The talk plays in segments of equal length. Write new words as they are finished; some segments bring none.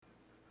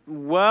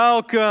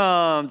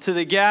Welcome to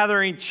the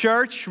Gathering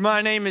Church.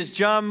 My name is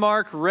John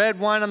Mark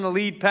Redwine. I'm the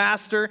lead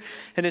pastor,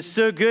 and it's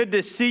so good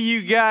to see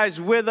you guys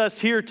with us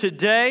here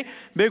today.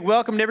 Big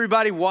welcome to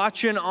everybody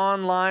watching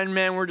online.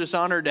 Man, we're just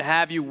honored to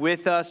have you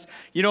with us.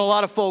 You know, a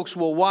lot of folks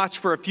will watch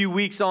for a few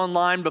weeks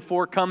online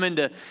before coming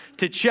to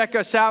check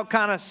us out,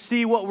 kind of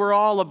see what we're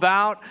all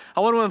about.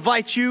 I want to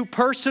invite you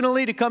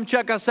personally to come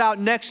check us out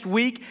next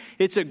week.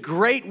 It's a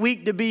great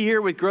week to be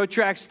here with Grow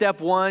Track Step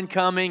 1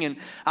 coming, and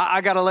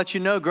I got to let you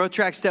know, Grow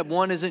Track Step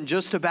 1 isn't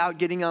just about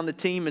getting on the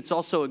team. It's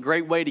also a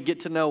great way to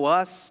get to know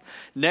us.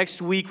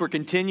 Next week, we're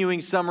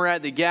continuing Summer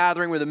at the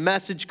Gathering with a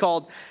message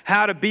called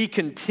How to Be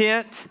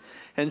Content.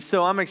 And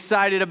so I'm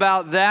excited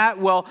about that.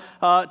 Well,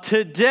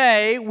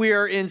 today we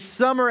are in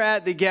Summer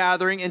at the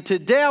Gathering, and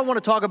today I want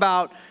to talk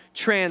about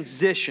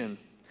transition.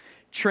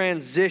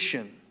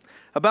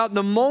 About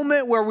the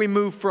moment where we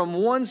move from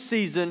one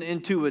season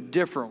into a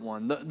different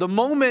one. The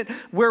moment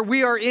where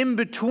we are in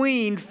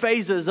between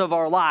phases of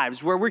our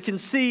lives, where we can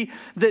see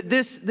that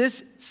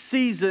this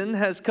season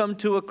has come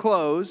to a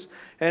close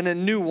and a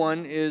new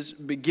one is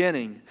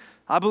beginning.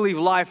 I believe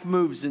life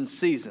moves in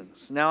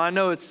seasons. Now, I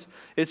know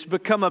it's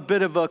become a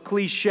bit of a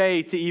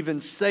cliche to even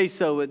say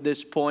so at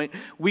this point.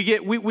 We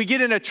get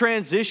in a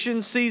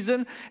transition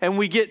season, and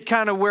we get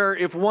kind of where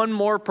if one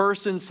more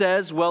person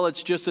says, well,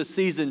 it's just a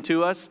season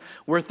to us,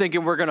 we're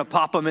thinking we're going to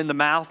pop them in the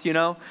mouth, you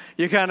know?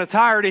 You're kind of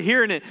tired of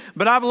hearing it.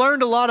 But I've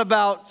learned a lot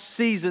about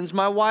seasons.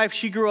 My wife,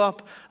 she grew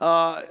up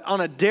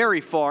on a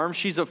dairy farm.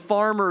 She's a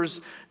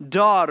farmer's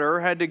daughter.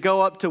 Had to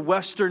go up to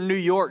Western New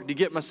York to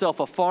get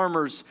myself a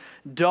farmer's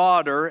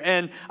daughter.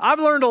 And I've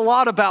learned a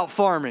lot about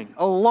farming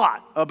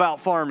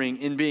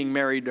in being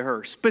married to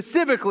her.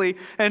 Specifically,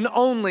 and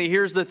only,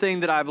 here's the thing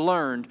that I've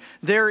learned.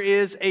 There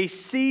is a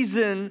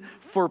season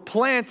for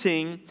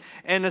planting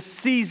and a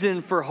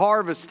season for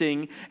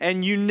harvesting,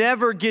 and you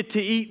never get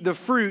to eat the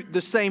fruit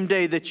the same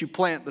day that you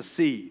plant the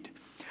seed.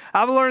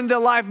 I've learned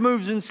that life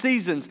moves in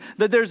seasons,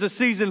 that there's a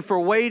season for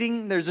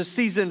waiting, there's a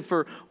season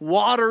for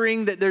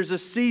watering, that there's a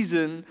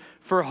season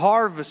for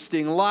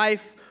harvesting.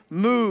 Life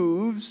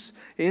moves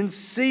in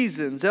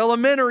seasons.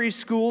 Elementary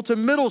school to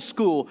middle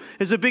school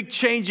is a big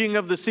changing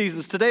of the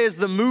seasons. Today is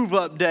the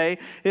move-up day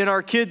in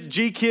our kids,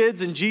 G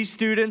kids and G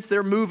students.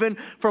 They're moving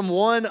from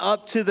one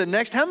up to the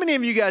next. How many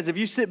of you guys, if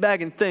you sit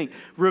back and think,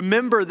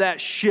 remember that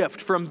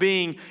shift from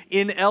being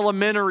in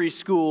elementary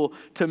school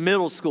to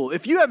middle school?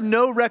 If you have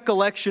no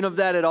recollection of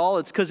that at all,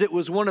 it's because it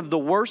was one of the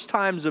worst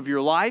times of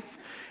your life,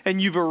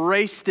 and you've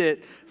erased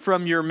it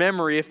from your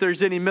memory. If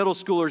there's any middle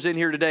schoolers in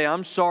here today,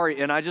 I'm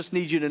sorry, and I just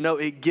need you to know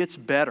it gets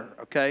better,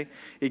 okay?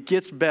 It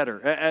gets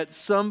better. At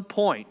some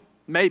point,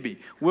 maybe,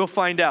 we'll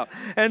find out.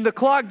 And the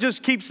clock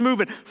just keeps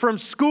moving. From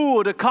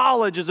school to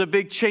college is a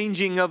big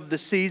changing of the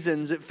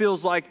seasons. It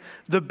feels like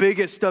the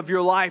biggest of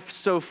your life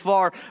so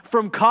far.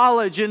 From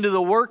college into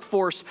the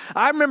workforce.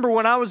 I remember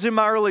when I was in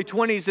my early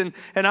 20s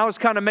and I was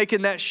kind of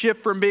making that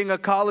shift from being a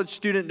college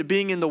student to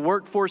being in the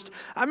workforce.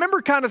 I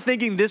remember kind of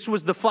thinking this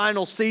was the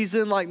final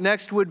season, like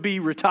next would be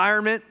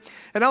retirement.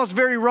 And I was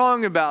very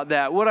wrong about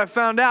that. What I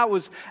found out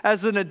was,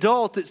 as an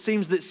adult, it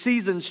seems that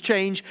seasons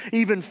change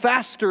even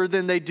faster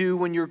than they do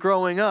when you're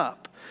growing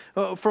up.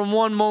 From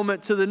one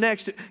moment to the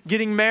next,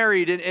 getting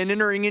married and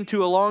entering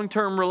into a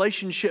long-term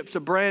relationship's a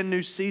brand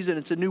new season.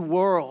 It's a new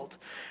world.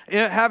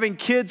 Having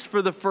kids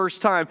for the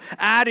first time,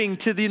 adding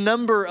to the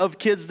number of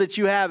kids that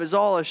you have is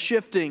all a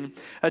shifting,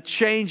 a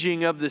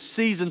changing of the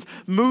seasons.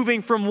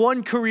 Moving from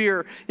one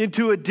career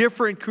into a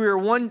different career,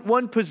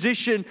 one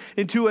position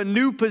into a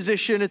new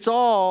position. It's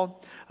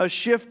all a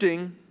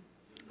shifting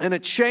and a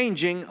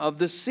changing of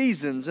the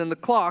seasons. And the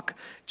clock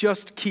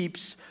just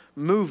keeps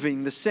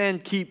moving. The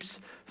sand keeps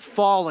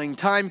falling.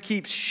 Time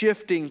keeps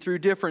shifting through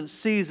different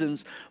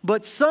seasons.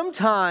 But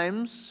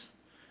sometimes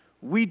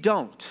we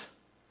don't.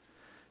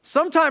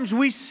 Sometimes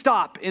we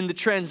stop in the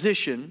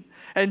transition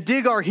and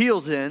dig our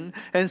heels in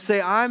and say,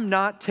 I'm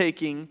not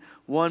taking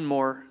one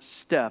more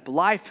step.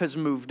 Life has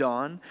moved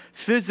on.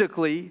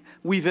 Physically,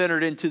 we've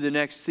entered into the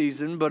next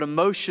season, but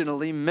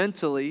emotionally,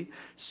 mentally,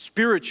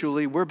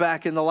 spiritually, we're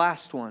back in the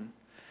last one.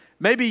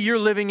 Maybe you're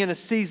living in a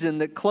season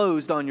that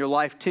closed on your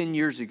life 10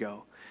 years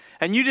ago.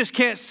 And you just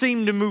can't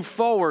seem to move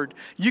forward.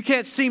 You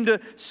can't seem to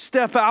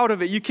step out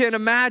of it. You can't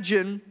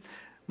imagine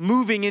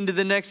moving into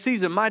the next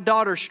season. My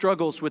daughter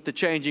struggles with the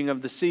changing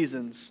of the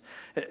seasons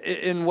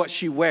in what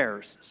she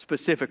wears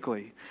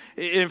specifically.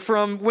 And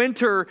from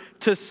winter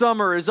to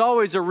summer is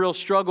always a real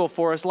struggle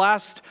for us.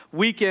 Last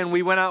weekend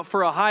we went out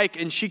for a hike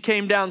and she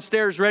came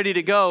downstairs ready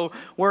to go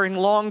wearing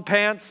long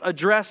pants, a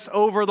dress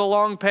over the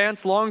long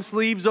pants, long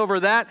sleeves over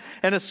that,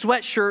 and a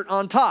sweatshirt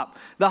on top.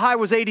 The high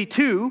was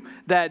 82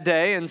 that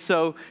day, and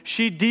so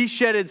she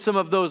de-shedded some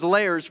of those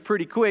layers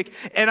pretty quick.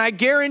 And I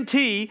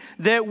guarantee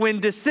that when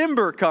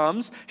December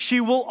comes,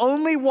 she will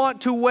only want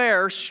to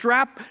wear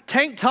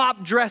tank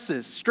top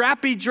dresses.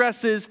 Strappy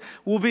dresses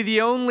will be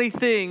the only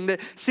thing that...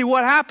 See,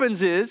 what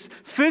happens is,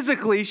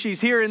 physically she's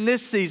here in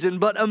this season,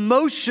 but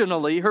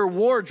emotionally her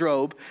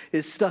wardrobe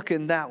is stuck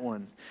in that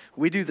one.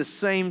 We do the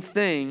same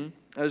thing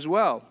as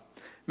well.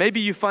 Maybe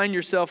you find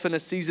yourself in a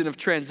season of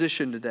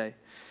transition today.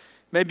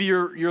 Maybe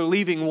you're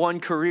leaving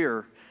one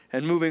career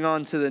and moving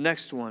on to the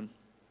next one.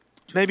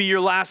 Maybe your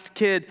last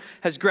kid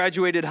has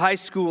graduated high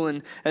school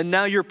and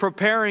now you're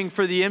preparing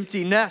for the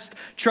empty nest,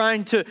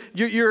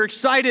 you're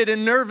excited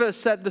and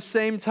nervous at the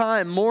same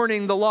time,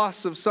 mourning the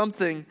loss of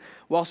something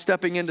while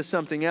stepping into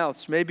something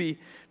else. Maybe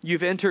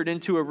you've entered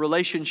into a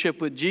relationship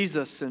with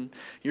Jesus and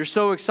you're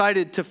so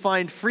excited to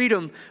find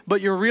freedom,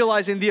 but you're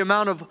realizing the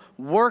amount of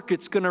work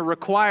it's going to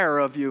require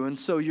of you, and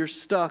so you're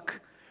stuck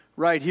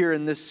right here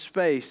in this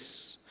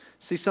space.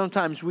 See,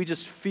 sometimes we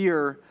just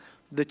fear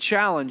the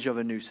challenge of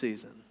a new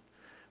season.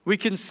 We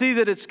can see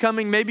that it's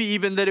coming, maybe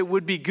even that it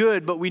would be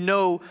good, but we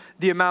know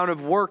the amount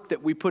of work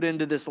that we put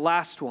into this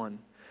last one.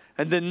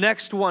 And the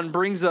next one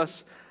brings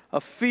us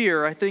a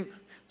fear. I think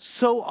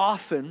so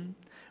often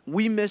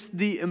we miss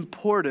the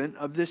importance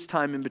of this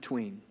time in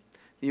between,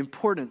 the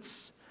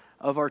importance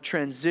of our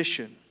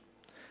transition,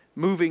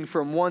 moving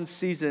from one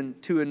season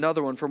to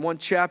another one, from one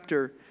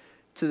chapter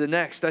to the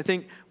next. I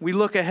think we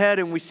look ahead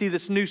and we see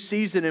this new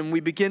season and we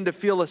begin to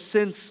feel a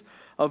sense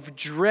of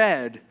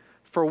dread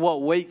for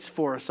what waits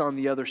for us on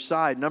the other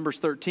side. Numbers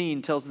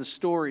 13 tells the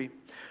story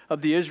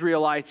of the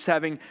Israelites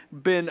having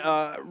been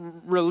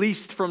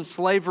released from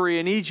slavery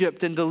in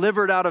Egypt and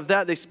delivered out of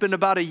that. They spend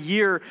about a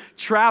year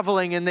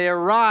traveling and they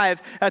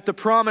arrive at the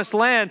promised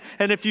land.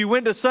 And if you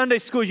went to Sunday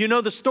school, you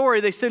know the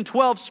story. They send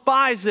 12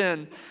 spies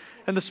in,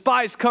 and the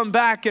spies come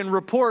back and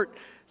report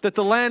that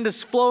the land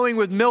is flowing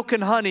with milk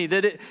and honey,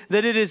 that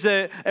it is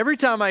every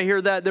time I hear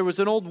that, there was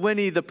an old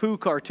Winnie the Pooh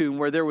cartoon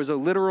where there was a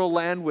literal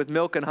land with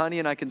milk and honey,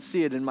 and I can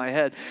see it in my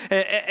head.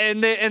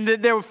 And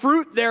their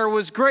fruit there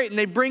was great, and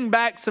they bring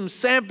back some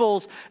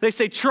samples. They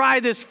say,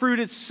 try this fruit,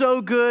 it's so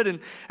good, and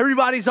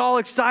everybody's all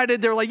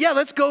excited. They're like, yeah,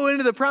 let's go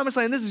into the promised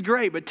land, this is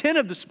great. But 10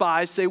 of the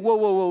spies say,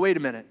 whoa, wait a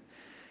minute.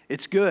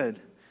 It's good.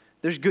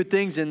 There's good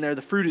things in there,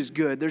 the fruit is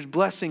good. There's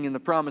blessing in the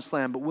promised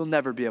land, but we'll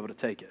never be able to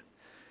take it.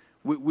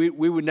 We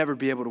would never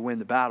be able to win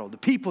the battle. The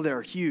people there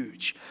are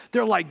huge.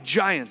 They're like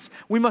giants.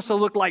 We must have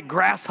looked like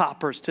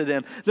grasshoppers to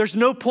them. There's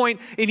no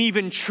point in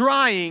even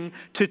trying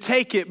to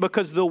take it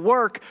because the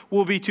work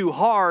will be too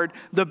hard.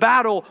 The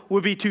battle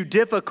will be too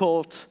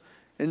difficult.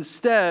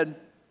 Instead,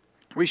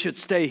 we should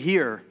stay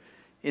here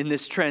in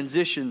this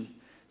transition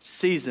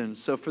season.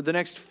 So for the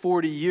next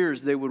 40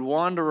 years, they would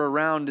wander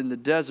around in the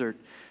desert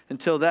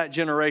until that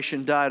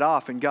generation died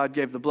off and God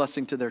gave the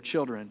blessing to their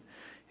children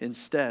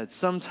instead.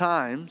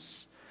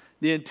 Sometimes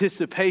the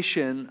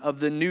anticipation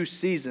of the new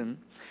season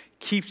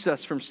keeps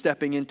us from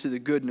stepping into the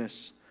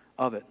goodness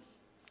of it.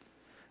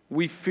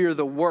 We fear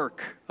the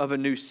work of a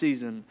new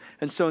season.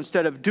 And so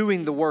instead of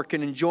doing the work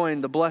and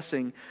enjoying the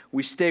blessing,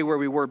 we stay where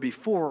we were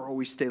before, or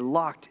we stay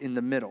locked in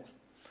the middle.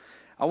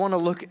 I want to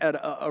look at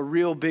a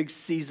real big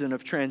season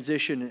of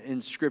transition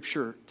in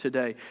Scripture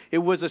today. It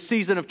was a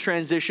season of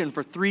transition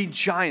for 3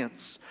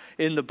 giants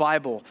in the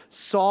Bible.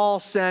 Saul,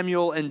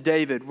 Samuel, and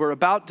David. We're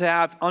about to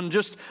have,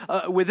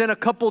 within a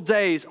couple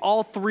days,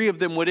 all 3 of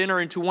them would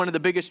enter into one of the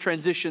biggest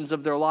transitions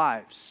of their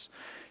lives.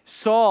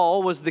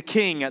 Saul was the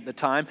king at the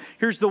time.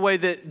 Here's the way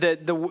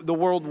that the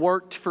world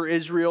worked for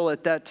Israel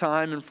at that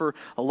time and for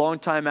a long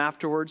time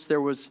afterwards. There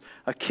was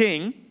a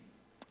king,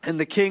 and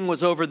the king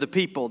was over the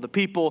people. The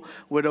people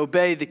would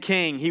obey the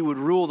king. He would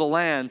rule the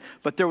land.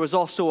 But there was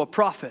also a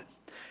prophet.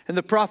 And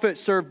the prophet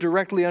served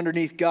directly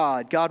underneath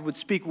God. God would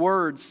speak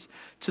words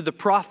to the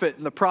prophet,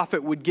 and the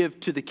prophet would give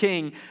to the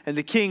king. And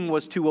the king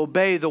was to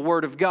obey the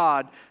word of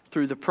God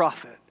through the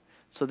prophet.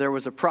 So there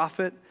was a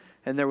prophet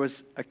and there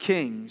was a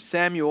king.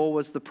 Samuel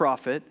was the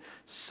prophet.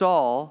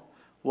 Saul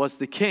was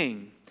the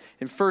king.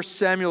 In 1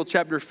 Samuel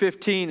chapter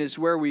 15 is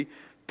where we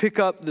pick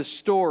up the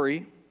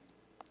story.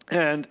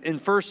 And in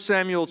 1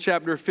 Samuel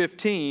chapter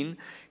 15,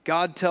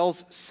 God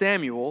tells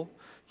Samuel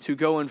to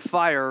go and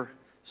fire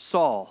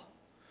Saul.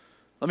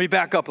 Let me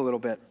back up a little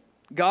bit.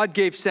 God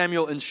gave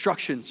Samuel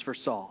instructions for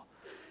Saul.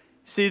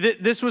 See,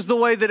 this was the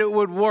way that it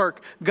would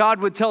work. God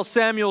would tell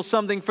Samuel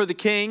something for the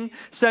king.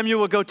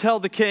 Samuel would go tell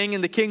the king,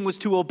 and the king was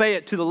to obey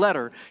it to the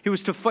letter. He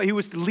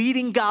was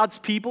leading God's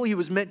people. He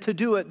was meant to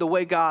do it the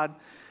way God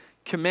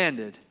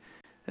commanded.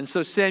 And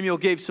so Samuel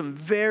gave some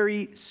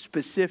very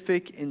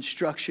specific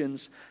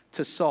instructions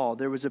to Saul.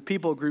 There was a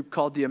people group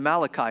called the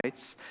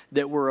Amalekites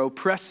that were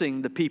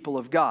oppressing the people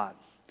of God.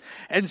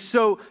 And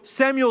so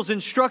Samuel's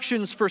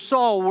instructions for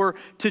Saul were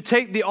to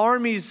take the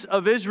armies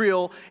of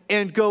Israel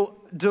and go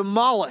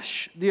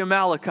demolish the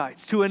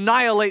Amalekites, to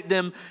annihilate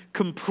them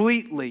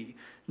completely,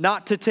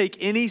 not to take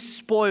any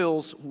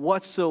spoils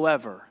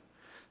whatsoever.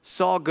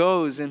 Saul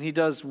goes and he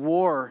does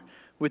war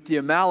with the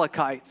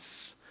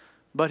Amalekites,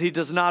 but he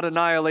does not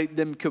annihilate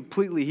them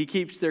completely. He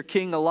keeps their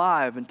king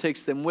alive and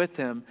takes them with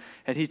him,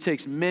 and he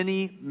takes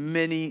many,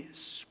 many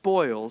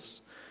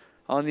spoils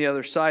on the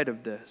other side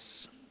of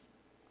this.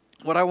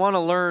 What I want to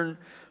learn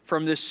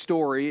from this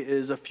story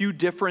is a few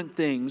different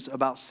things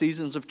about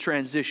seasons of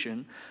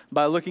transition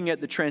by looking at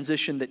the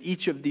transition that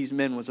each of these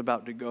men was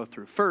about to go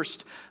through.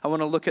 First, I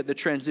want to look at the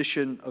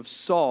transition of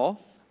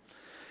Saul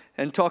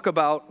and talk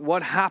about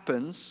what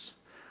happens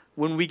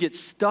when we get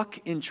stuck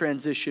in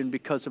transition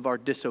because of our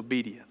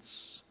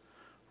disobedience.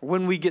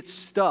 When we get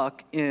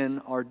stuck in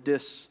our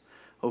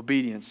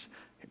disobedience.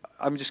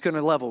 I'm just going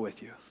to level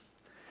with you.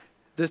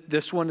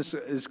 This one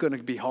is going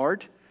to be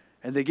hard,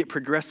 and they get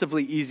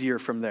progressively easier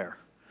from there.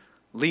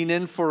 Lean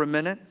in for a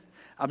minute.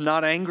 I'm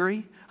not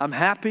angry. I'm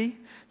happy.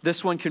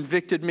 This one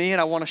convicted me, and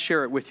I want to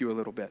share it with you a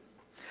little bit.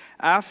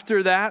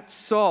 After that,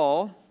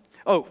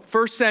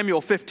 1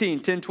 Samuel 15,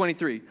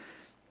 10-23.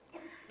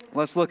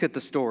 Let's look at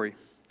the story.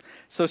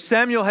 So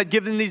Samuel had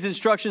given these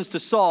instructions to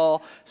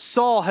Saul.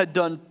 Saul had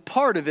done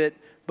part of it,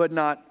 but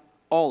not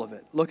all of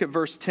it. Look at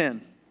verse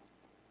 10.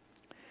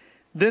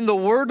 Then the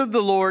word of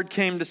the Lord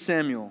came to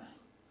Samuel.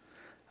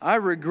 I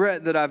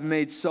regret that I've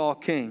made Saul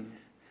king,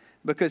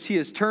 because he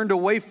has turned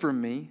away from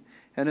me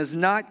and has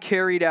not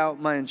carried out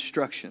my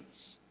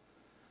instructions.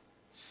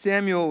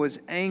 Samuel was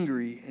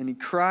angry, and he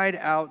cried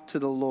out to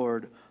the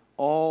Lord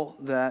all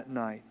that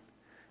night.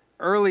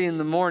 Early in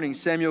the morning,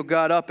 Samuel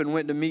got up and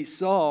went to meet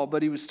Saul,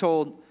 but he was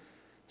told,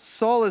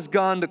 Saul has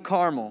gone to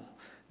Carmel.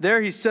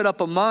 There he set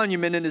up a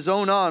monument in his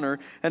own honor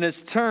and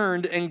has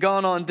turned and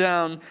gone on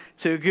down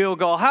to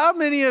Gilgal. How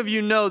many of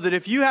you know that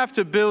if you have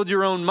to build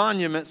your own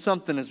monument,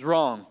 something is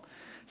wrong?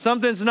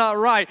 Something's not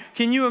right.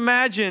 Can you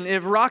imagine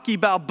if Rocky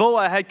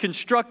Balboa had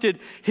constructed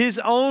his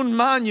own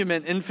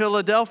monument in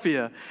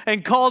Philadelphia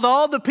and called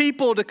all the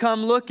people to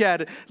come look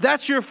at it?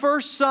 That's your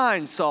first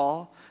sign,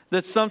 Saul,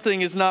 that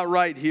something is not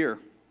right here.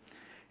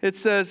 It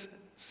says,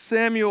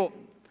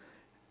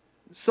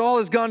 Saul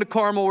has gone to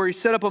Carmel, where he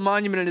set up a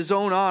monument in his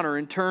own honor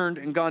and turned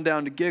and gone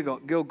down to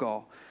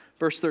Gilgal.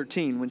 Verse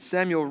 13, when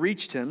Samuel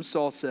reached him,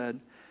 Saul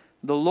said,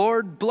 the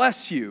Lord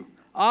bless you.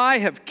 I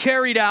have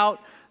carried out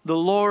the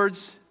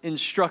Lord's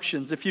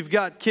instructions. If you've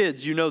got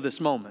kids, you know this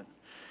moment.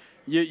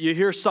 You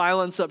hear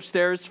silence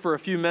upstairs for a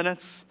few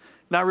minutes,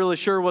 not really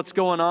sure what's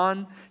going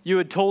on. You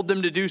had told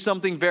them to do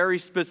something very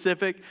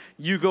specific.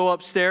 You go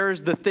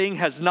upstairs. The thing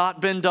has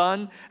not been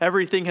done.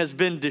 Everything has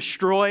been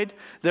destroyed.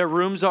 Their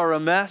rooms are a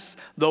mess.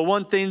 The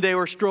one thing they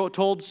were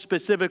told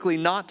specifically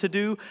not to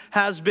do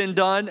has been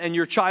done, and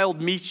your child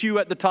meets you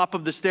at the top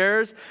of the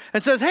stairs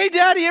and says, hey,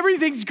 Daddy,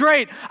 everything's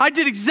great. I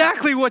did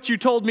exactly what you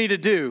told me to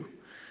do.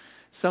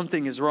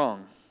 Something is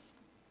wrong.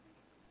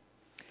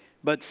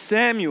 But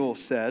Samuel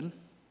said,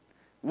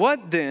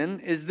 what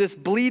then is this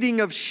bleating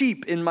of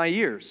sheep in my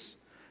ears?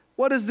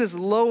 What is this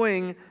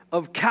lowing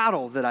of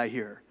cattle that I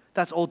hear?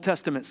 That's Old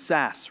Testament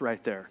sass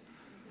right there.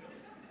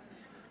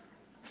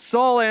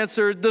 Saul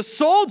answered, the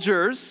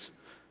soldiers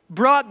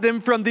brought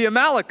them from the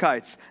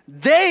Amalekites.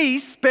 They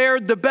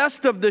spared the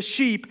best of the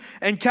sheep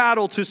and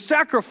cattle to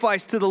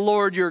sacrifice to the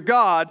Lord your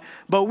God,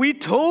 but we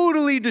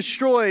totally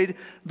destroyed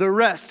the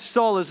rest.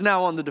 Saul is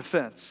now on the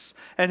defense.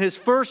 And his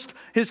first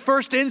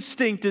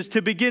instinct is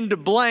to begin to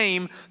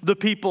blame the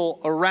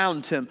people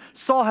around him.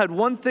 Saul had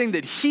one thing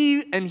that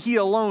he and he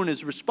alone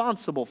is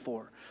responsible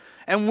for.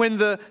 And when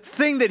the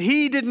thing that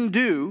he didn't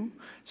do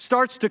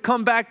starts to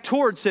come back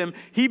towards him,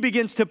 he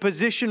begins to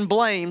position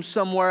blame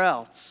somewhere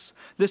else.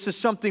 This is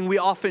something we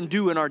often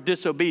do in our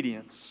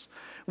disobedience.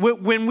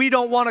 When we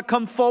don't want to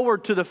come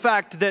forward to the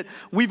fact that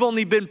we've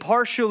only been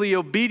partially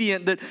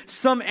obedient, that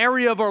some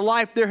area of our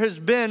life there has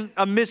been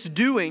a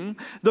misdoing,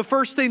 the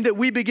first thing that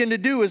we begin to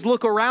do is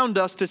look around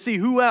us to see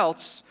who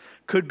else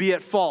could be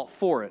at fault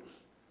for it.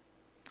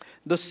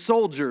 The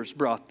soldiers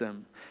brought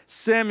them.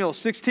 Samuel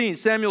 16,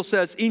 Samuel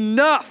says,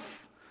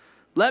 enough!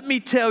 Let me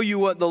tell you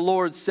what the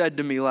Lord said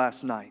to me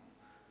last night.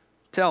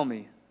 Tell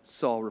me,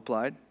 Saul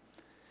replied.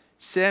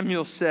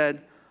 Samuel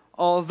said,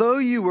 although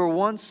you were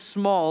once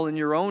small in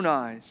your own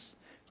eyes,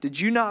 did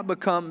you not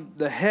become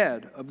the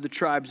head of the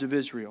tribes of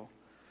Israel?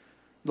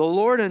 The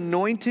Lord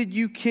anointed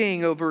you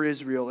king over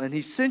Israel, and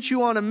he sent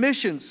you on a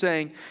mission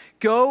saying,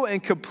 go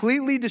and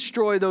completely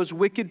destroy those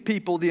wicked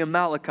people, the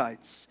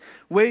Amalekites.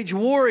 Wage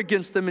war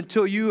against them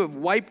until you have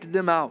wiped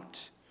them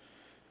out.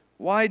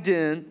 Why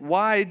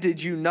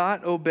did you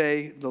not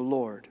obey the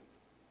Lord?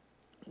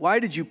 Why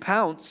did you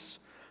pounce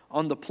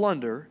on the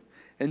plunder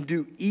and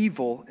do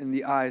evil in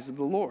the eyes of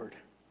the Lord?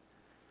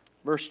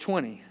 Verse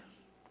 20,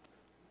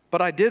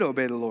 but I did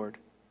obey the Lord,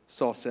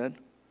 Saul said.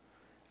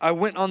 I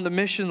went on the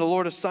mission the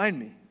Lord assigned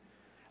me.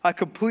 I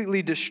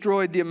completely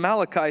destroyed the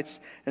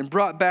Amalekites and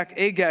brought back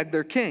Agag,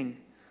 their king.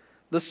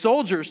 The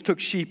soldiers took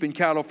sheep and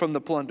cattle from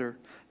the plunder,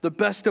 the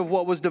best of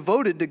what was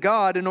devoted to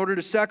God, in order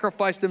to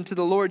sacrifice them to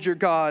the Lord your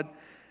God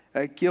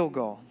at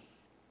Gilgal.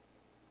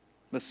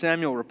 But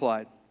Samuel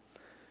replied,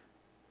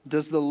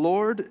 does the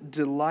Lord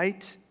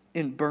delight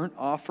in burnt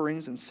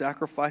offerings and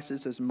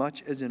sacrifices as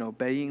much as in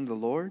obeying the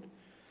Lord?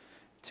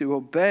 To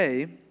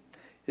obey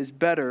is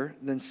better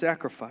than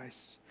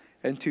sacrifice,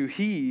 and to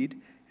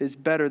heed is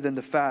better than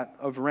the fat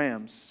of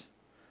rams.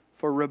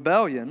 For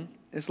rebellion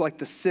is like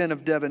the sin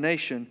of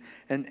divination,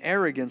 and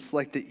arrogance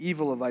like the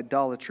evil of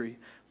idolatry.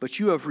 But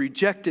you have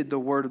rejected the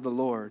word of the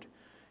Lord,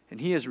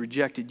 and he has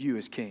rejected you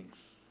as king.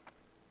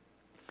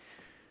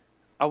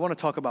 I want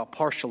to talk about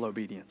partial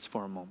obedience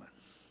for a moment.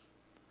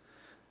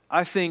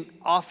 I think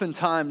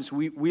oftentimes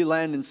we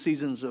land in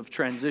seasons of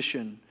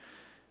transition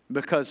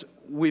because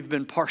we've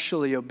been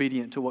partially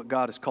obedient to what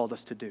God has called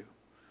us to do.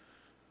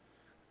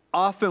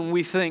 Often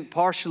we think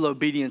partial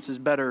obedience is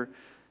better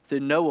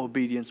than no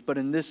obedience, but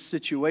in this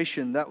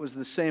situation, that was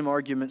the same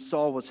argument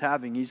Saul was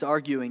having. He's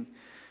arguing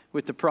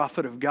with the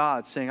prophet of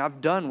God, saying,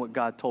 I've done what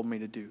God told me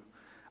to do.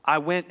 I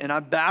went and I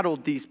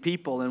battled these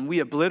people and we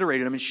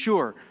obliterated them. And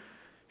sure,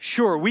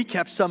 we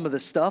kept some of the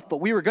stuff, but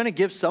we were going to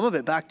give some of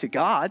it back to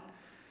God.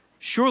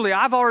 Surely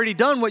I've already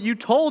done what you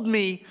told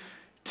me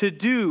to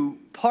do.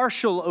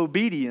 Partial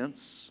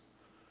obedience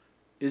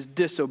is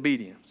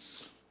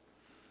disobedience.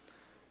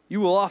 You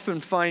will often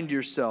find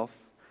yourself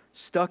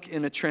stuck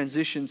in a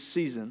transition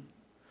season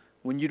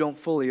when you don't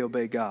fully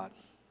obey God.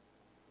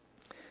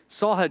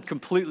 Saul had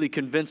completely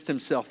convinced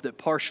himself that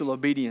partial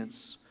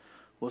obedience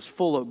was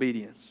full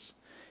obedience.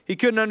 He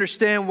couldn't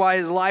understand why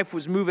his life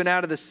was moving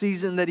out of the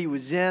season that he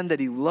was in, that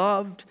he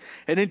loved,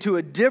 and into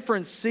a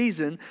different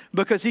season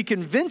because he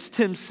convinced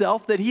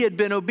himself that he had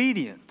been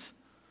obedient.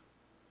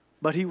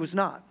 But he was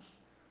not.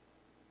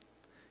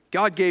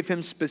 God gave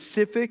him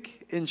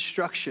specific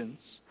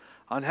instructions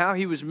on how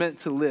he was meant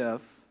to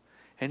live,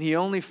 and he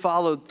only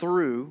followed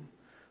through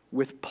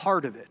with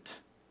part of it.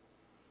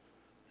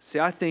 See,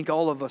 I think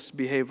all of us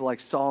behave like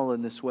Saul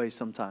in this way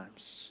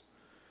sometimes.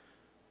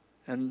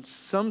 And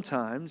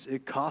sometimes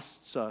it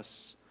costs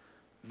us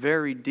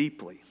very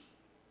deeply.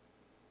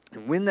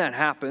 And when that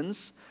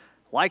happens,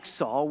 like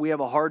Saul, we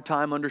have a hard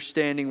time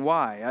understanding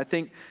why. I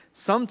think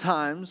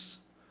sometimes,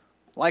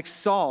 like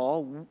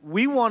Saul,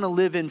 we want to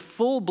live in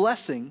full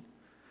blessing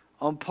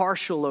on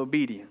partial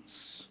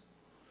obedience.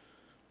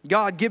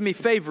 God, give me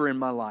favor in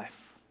my life.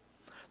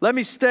 Let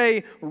me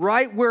stay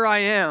right where I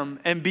am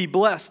and be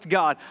blessed,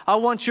 God. I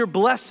want your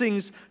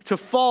blessings to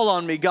fall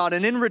on me, God.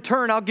 And in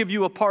return, I'll give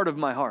you a part of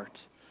my heart.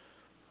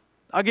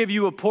 I'll give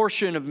you a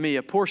portion of me,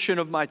 a portion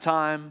of my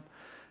time.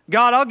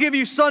 God, I'll give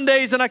you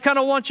Sundays, and I kind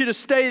of want you to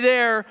stay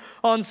there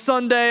on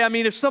Sunday. I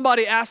mean, if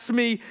somebody asks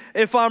me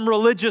if I'm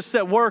religious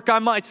at work, I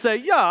might say,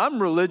 yeah, I'm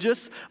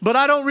religious, but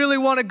I don't really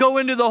want to go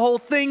into the whole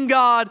thing,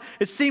 God.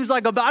 It seems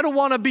like I don't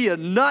want to be a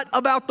nut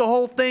about the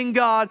whole thing,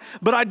 God,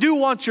 but I do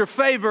want your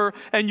favor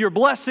and your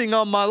blessing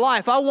on my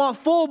life. I want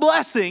full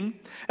blessing,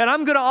 and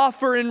I'm going to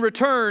offer in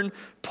return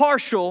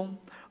partial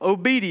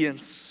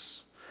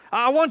obedience.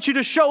 I want you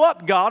to show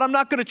up, God. I'm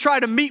not going to try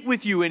to meet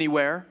with you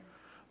anywhere,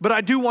 but I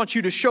do want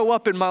you to show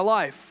up in my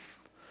life.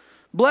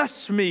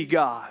 Bless me,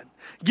 God.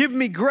 Give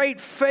me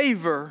great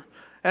favor,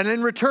 and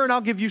in return,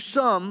 I'll give you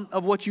some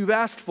of what you've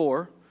asked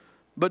for,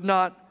 but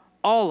not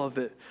all of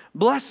it.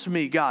 Bless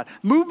me, God.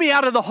 Move me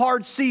out of the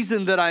hard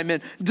season that I'm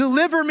in.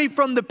 Deliver me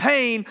from the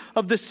pain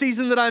of the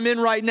season that I'm in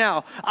right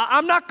now.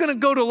 I'm not going to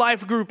go to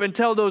Life Group and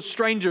tell those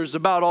strangers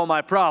about all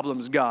my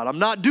problems, God. I'm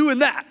not doing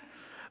that.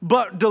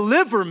 But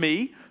deliver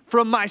me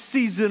from my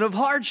season of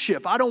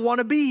hardship. I don't want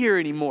to be here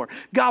anymore.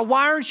 God,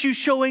 why aren't you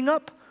showing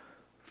up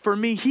for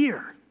me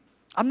here?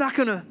 I'm not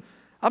going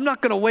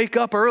to wake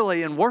up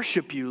early and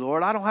worship you,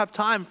 Lord. I don't have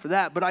time for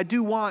that, but I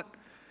do want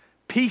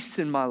peace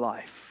in my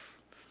life.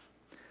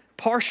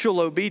 Partial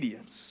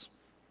obedience.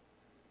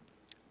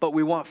 But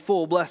we want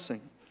full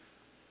blessing.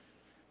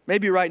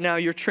 Maybe right now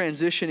you're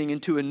transitioning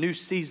into a new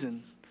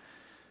season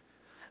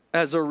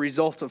as a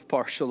result of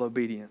partial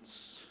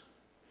obedience.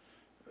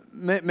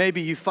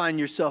 Maybe you find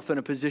yourself in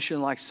a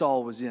position like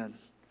Saul was in.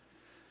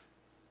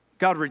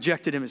 God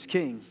rejected him as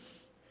king.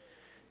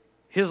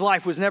 His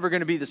life was never going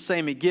to be the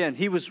same again.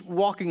 He was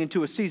walking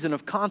into a season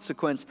of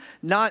consequence,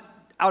 not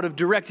out of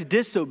direct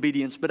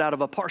disobedience, but out of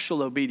a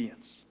partial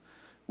obedience,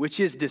 which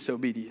is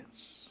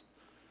disobedience.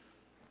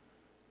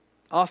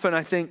 Often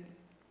I think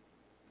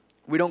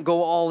we don't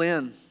go all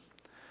in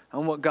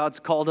on what God's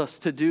called us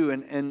to do,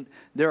 and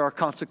there are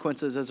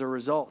consequences as a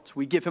result.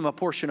 We give him a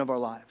portion of our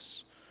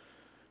lives.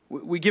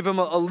 We give him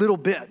a little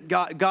bit.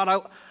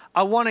 God,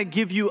 I want to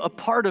give you a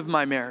part of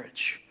my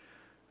marriage,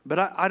 but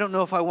I don't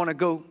know if I want to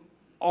go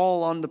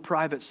all on the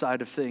private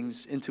side of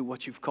things into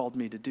what you've called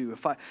me to do.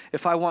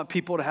 If I want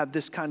people to have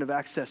this kind of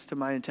access to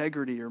my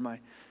integrity or my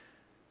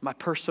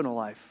personal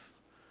life,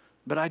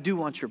 but I do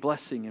want your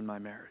blessing in my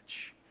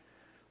marriage.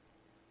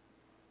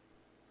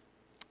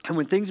 And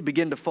when things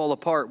begin to fall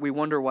apart, we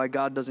wonder why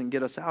God doesn't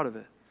get us out of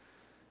it.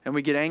 And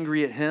we get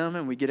angry at him,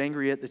 and we get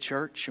angry at the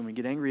church, and we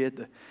get angry at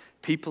the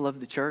people of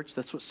the church.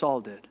 That's what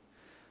Saul did.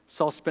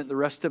 Saul spent the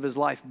rest of his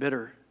life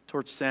bitter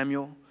towards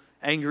Samuel,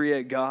 angry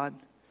at God.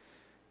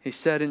 He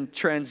said in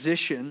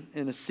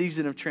a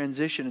season of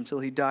transition until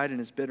he died in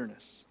his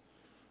bitterness.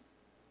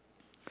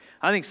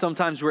 I think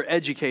sometimes we're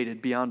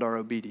educated beyond our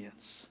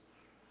obedience.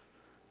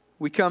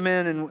 We come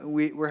in and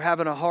we're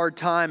having a hard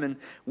time, and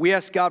we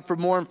ask God for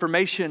more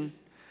information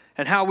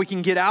and how we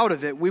can get out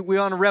of it. We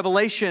want a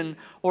revelation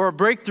or a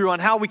breakthrough on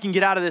how we can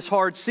get out of this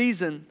hard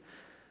season,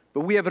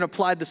 but we haven't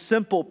applied the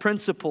simple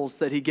principles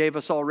that he gave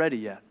us already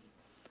yet.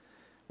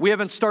 We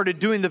haven't started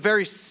doing the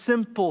very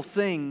simple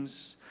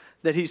things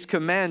that he's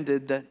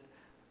commanded, that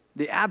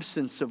the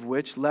absence of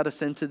which led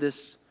us into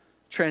this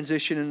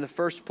transition in the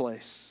first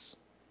place.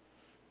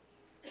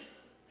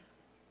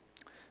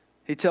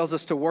 He tells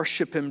us to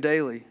worship him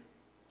daily,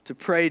 to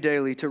pray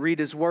daily, to read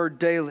his word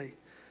daily,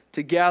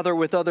 to gather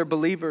with other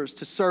believers,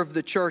 to serve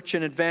the church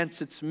and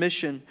advance its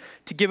mission,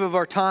 to give of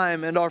our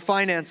time and our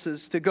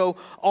finances, to go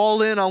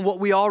all in on what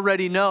we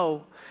already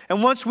know.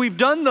 And once we've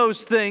done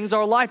those things,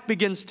 our life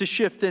begins to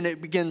shift and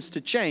it begins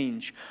to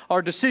change.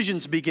 Our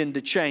decisions begin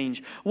to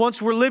change.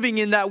 Once we're living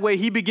in that way,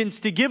 He begins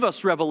to give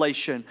us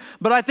revelation.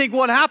 But I think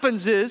what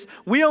happens is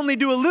we only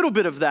do a little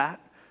bit of that.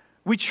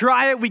 We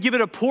try it, we give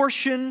it a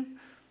portion,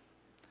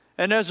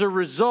 and as a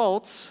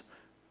result,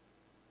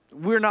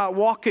 we're not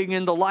walking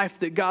in the life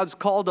that God's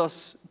called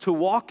us to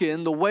walk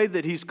in, the way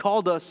that He's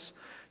called us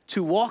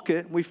to walk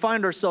it. We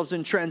find ourselves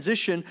in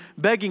transition,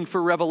 begging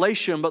for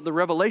revelation, but the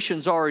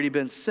revelation's already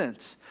been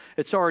sent.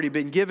 It's already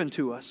been given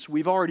to us.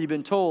 We've already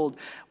been told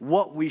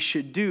what we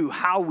should do,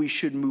 how we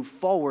should move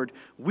forward.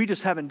 We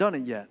just haven't done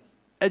it yet.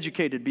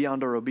 Educated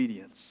beyond our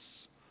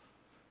obedience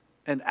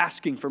and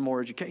asking for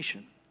more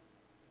education.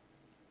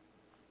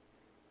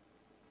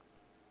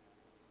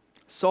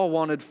 Saul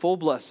wanted full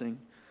blessing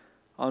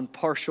on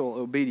partial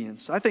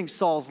obedience. I think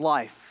Saul's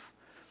life,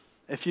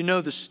 if you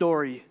know the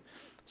story,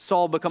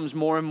 Saul becomes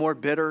more and more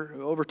bitter.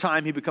 Over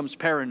time, he becomes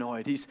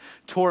paranoid. He's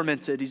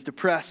tormented. He's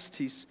depressed.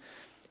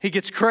 He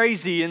gets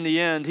crazy in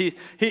the end.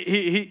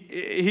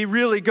 He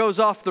really goes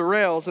off the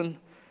rails. And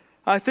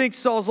I think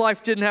Saul's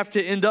life didn't have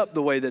to end up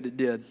the way that it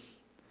did,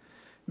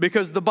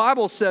 because the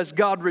Bible says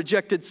God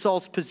rejected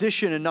Saul's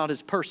position and not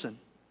his person.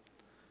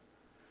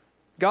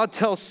 God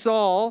tells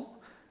Saul,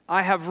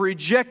 I have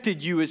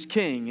rejected you as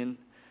king. And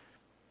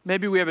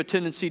maybe we have a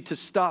tendency to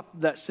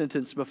stop that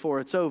sentence before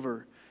it's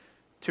over,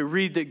 to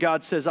read that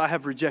God says, I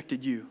have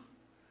rejected you.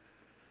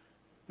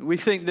 We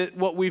think that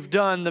what we've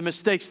done, the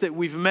mistakes that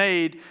we've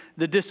made,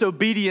 the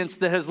disobedience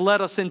that has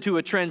led us into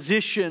a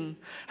transition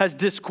has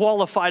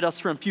disqualified us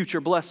from future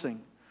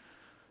blessing.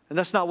 And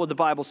that's not what the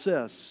Bible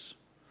says.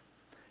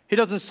 He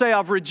doesn't say,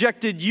 I've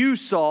rejected you,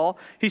 Saul.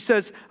 He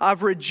says,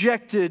 I've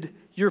rejected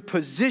your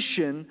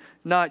position,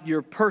 not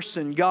your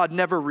person. God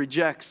never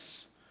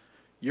rejects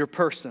your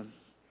person.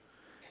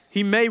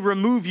 He may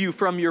remove you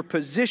from your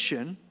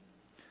position,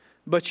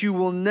 but He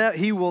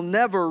will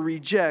never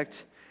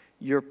reject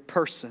your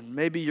person.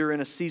 Maybe you're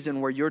in a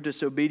season where your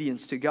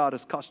disobedience to God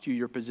has cost you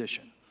your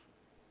position,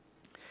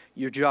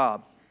 your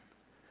job,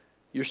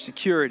 your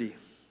security,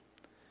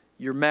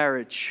 your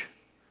marriage,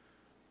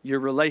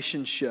 your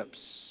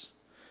relationships.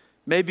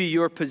 Maybe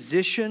your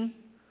position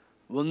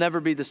will never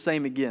be the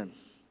same again.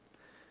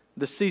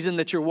 The season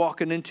that you're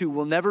walking into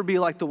will never be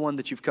like the one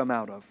that you've come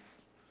out of.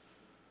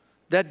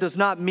 That does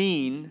not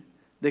mean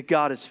that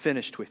God is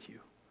finished with you.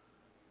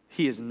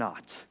 He is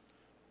not.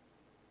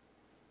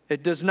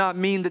 It does not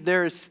mean that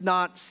there is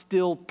not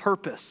still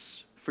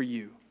purpose for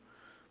you.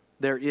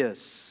 There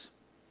is.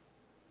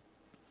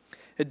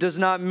 It does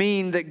not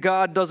mean that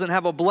God doesn't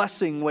have a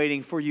blessing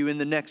waiting for you in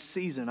the next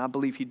season. I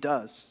believe He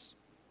does.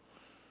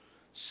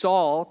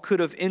 Saul could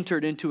have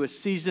entered into a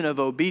season of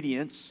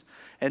obedience,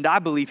 and I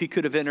believe he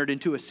could have entered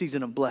into a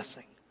season of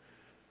blessing.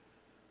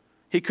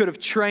 He could have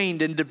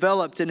trained and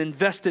developed and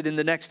invested in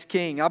the next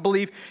king. I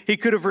believe he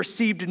could have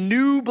received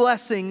new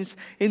blessings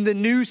in the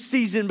new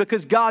season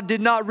because God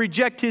did not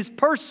reject his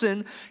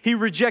person, He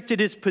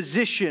rejected his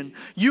position.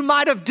 You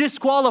might have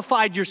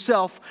disqualified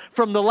yourself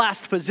from the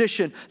last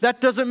position. That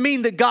doesn't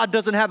mean that God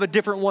doesn't have a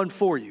different one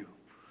for you.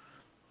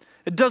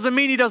 It doesn't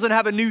mean He doesn't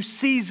have a new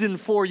season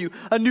for you,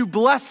 a new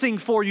blessing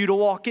for you to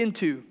walk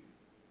into.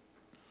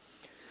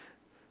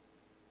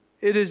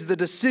 It is the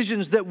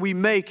decisions that we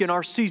make in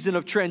our season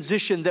of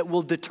transition that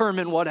will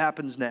determine what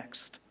happens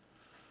next.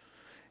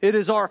 It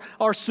is our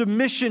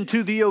submission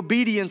to the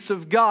obedience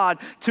of God,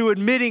 to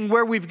admitting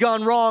where we've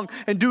gone wrong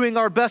and doing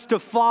our best to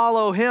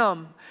follow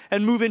Him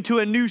and move into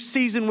a new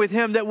season with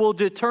Him that will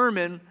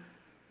determine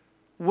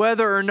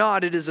whether or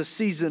not it is a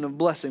season of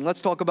blessing.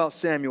 Let's talk about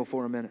Samuel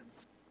for a minute.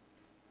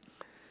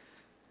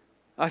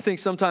 I think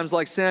sometimes,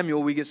 like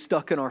Samuel, we get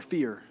stuck in our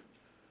fear.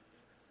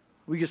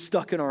 We get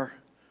stuck in our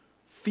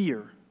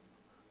fear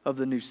of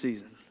the new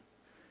season.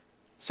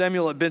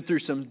 Samuel had been through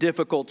some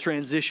difficult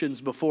transitions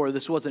before.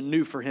 This wasn't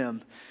new for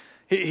him.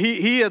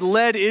 He had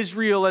led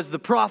Israel as the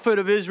prophet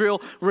of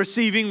Israel,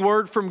 receiving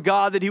word from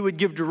God that he would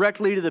give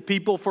directly to the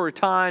people for a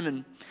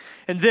time.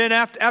 And then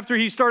after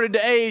he started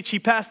to age, he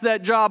passed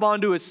that job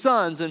on to his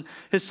sons, and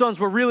his sons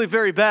were really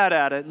very bad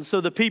at it. And so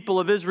the people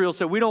of Israel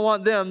said, we don't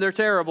want them, they're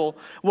terrible.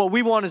 What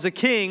we want is a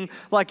king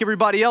like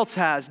everybody else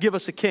has. Give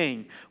us a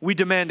king. We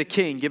demand a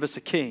king. Give us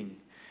a king.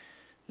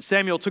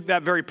 Samuel took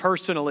that very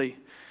personally.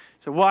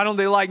 He said, why don't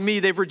they like me?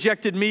 They've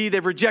rejected me.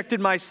 They've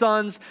rejected my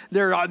sons.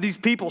 These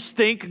people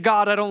stink.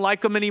 God, I don't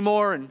like them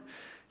anymore. And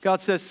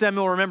God says,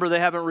 Samuel, remember, they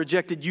haven't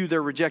rejected you.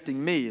 They're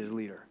rejecting me as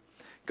leader.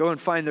 Go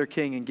and find their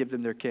king and give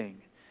them their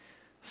king.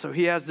 So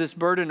he has this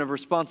burden of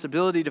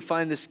responsibility to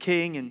find this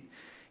king, and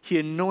he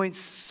anoints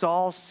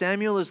Saul.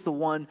 Samuel is the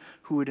one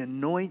who would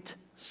anoint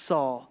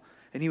Saul,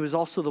 and he was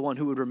also the one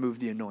who would remove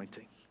the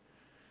anointing.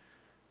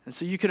 And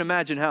so you can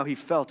imagine how he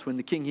felt when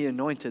the king he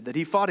anointed, that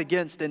he fought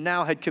against and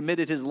now had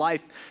committed his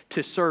life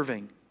to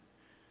serving,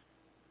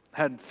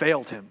 had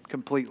failed him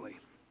completely.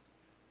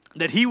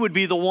 that he would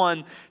be the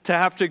one to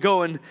have to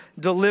go and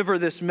deliver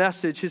this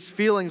message. His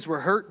feelings were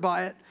hurt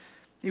by it.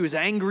 He was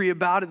angry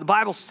about it. The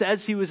Bible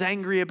says he was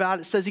angry about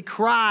it. It says he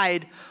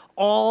cried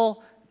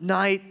all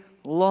night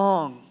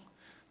long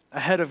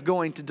ahead of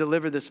going to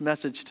deliver this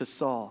message to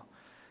Saul.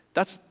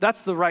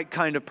 That's the right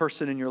kind of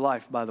person in your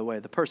life, by the way.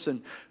 The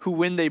person who,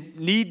 when they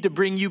need to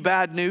bring you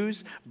bad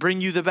news, bring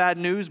you the bad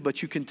news,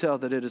 but you can tell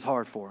that it is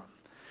hard for them.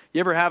 You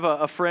ever have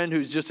a friend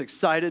who's just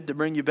excited to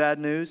bring you bad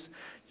news?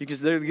 You can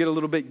get a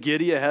little bit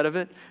giddy ahead of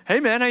it. Hey,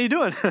 man, how you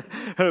doing?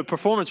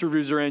 Performance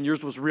reviews are in.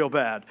 Yours was real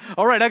bad.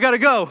 All right, I got to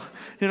go.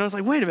 It's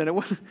like, wait a minute.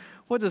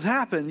 What just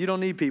happened? You don't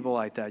need people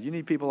like that. You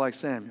need people like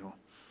Samuel.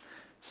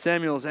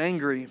 Samuel's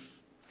angry, and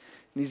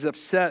he's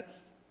upset.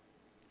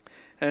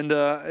 And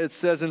it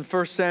says in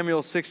 1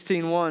 Samuel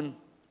 16:1,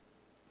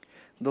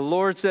 the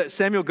Lord said,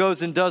 Samuel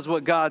goes and does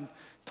what God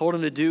told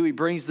him to do. He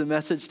brings the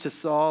message to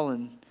Saul,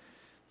 and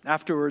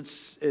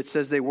afterwards, it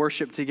says they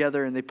worship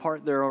together and they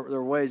part their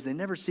ways. They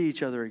never see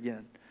each other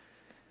again.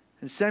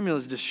 And Samuel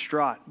is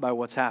distraught by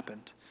what's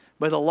happened,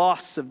 by the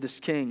loss of this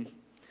king.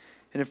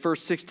 And in 1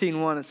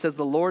 16:1, it says,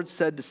 the Lord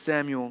said to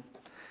Samuel,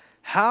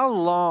 how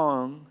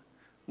long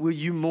will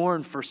you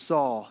mourn for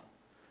Saul,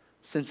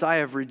 since I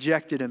have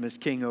rejected him as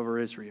king over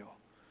Israel?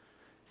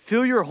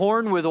 Fill your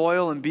horn with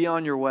oil and be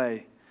on your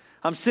way.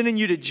 I'm sending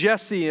you to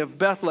Jesse of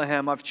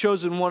Bethlehem. I've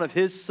chosen one of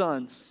his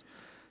sons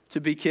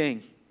to be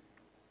king.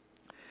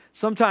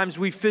 Sometimes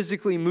we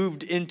physically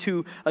moved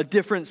into a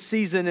different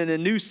season and a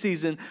new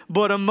season,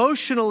 but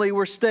emotionally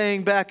we're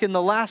staying back in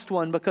the last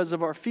one because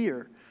of our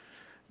fear.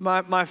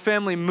 My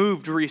family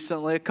moved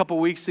recently. A couple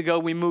weeks ago,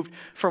 we moved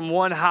from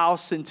one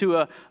house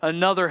into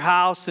another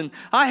house. And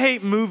I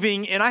hate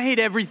moving, and I hate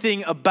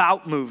everything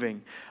about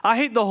moving. I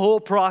hate the whole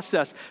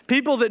process.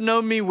 People that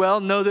know me well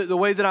know that the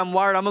way that I'm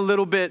wired, I'm a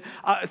little bit,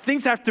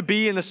 things have to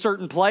be in a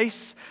certain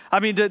place.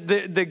 I mean,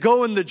 they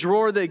go in the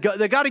drawer. They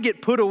got to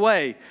get put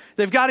away.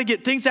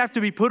 Things have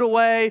to be put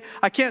away.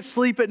 I can't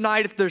sleep at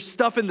night if there's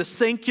stuff in the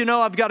sink,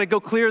 I've got to go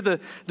clear. The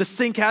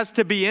sink has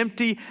to be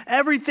empty.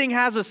 Everything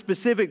has a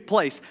specific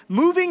place.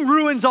 Moving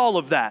ruins all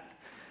of that.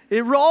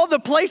 All the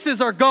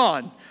places are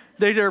gone.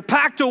 They're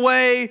packed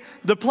away.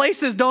 The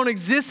places don't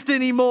exist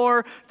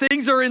anymore.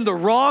 Things are in the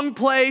wrong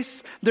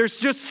place. There's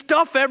just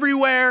stuff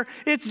everywhere.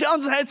 It's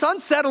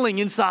unsettling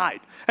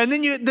inside. And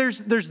then there's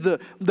the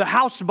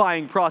house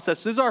buying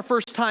process. This is our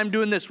first time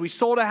doing this. We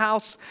sold a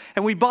house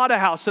and we bought a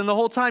house. And the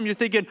whole time you're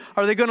thinking,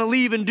 are they going to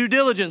leave in due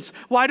diligence?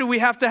 Why do we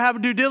have to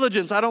have due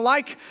diligence? I don't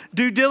like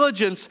due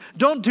diligence.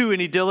 Don't do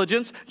any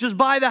diligence. Just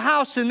buy the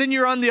house. And then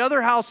you're on the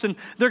other house and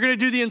they're going to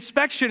do the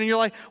inspection. And you're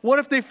like, what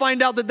if they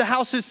find out that the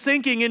house is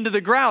sinking into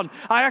the ground?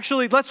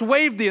 Let's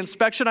waive the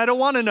inspection. I don't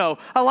want to know.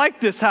 I like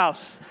this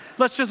house.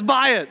 Let's just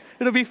buy it.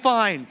 It'll be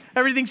fine.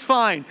 Everything's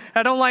fine.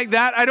 I don't like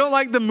that. I don't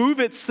like the move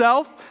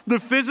itself, the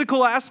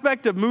physical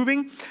aspect of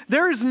moving.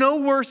 There is no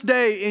worse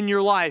day in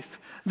your life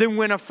than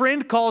when a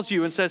friend calls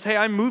you and says, hey,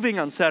 I'm moving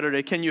on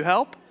Saturday. Can you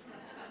help?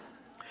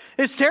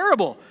 It's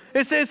terrible.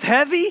 It's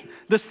heavy.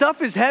 The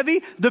stuff is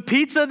heavy. The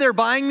pizza they're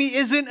buying me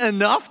isn't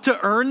enough to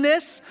earn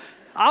this.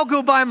 I'll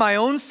go buy my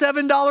own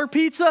 $7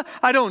 pizza.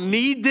 I don't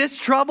need this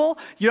trouble.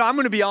 I'm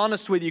going to be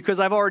honest with you because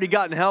I've already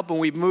gotten help and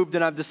we've moved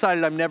and I've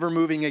decided I'm never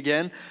moving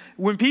again.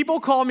 When people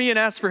call me and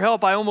ask for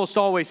help, I almost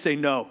always say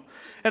no.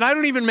 And I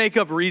don't even make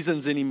up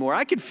reasons anymore.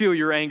 I can feel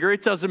your anger.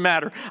 It doesn't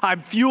matter.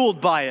 I'm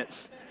fueled by it.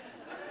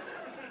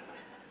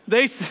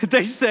 They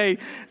say,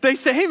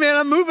 hey man,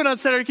 I'm moving on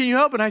Saturday. Can you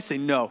help? And I say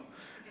no.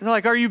 And they're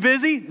like, are you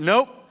busy?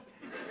 Nope.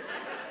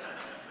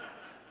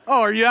 Oh,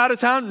 are you out of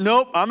town?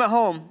 Nope, I'm at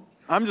home.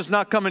 I'm just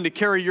not coming to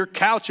carry your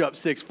couch up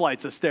 6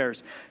 flights of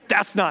stairs.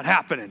 That's not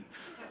happening.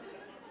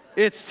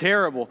 It's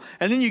terrible.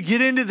 And then you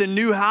get into the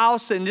new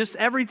house and just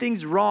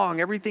everything's wrong.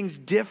 Everything's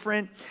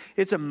different.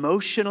 It's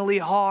emotionally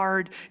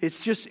hard. It's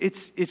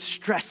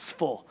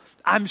stressful.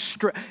 I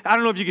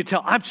don't know if you can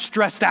tell. I'm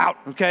stressed out,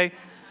 okay?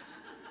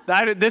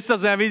 This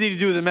doesn't have anything to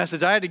do with the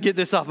message. I had to get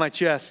this off my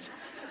chest.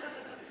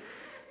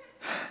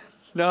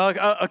 No,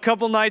 a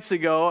couple nights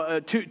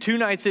ago, two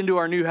nights into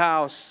our new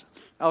house,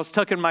 I was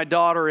tucking my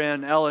daughter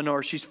in,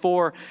 Eleanor. She's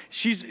 4.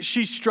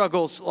 She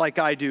struggles like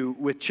I do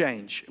with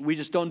change. We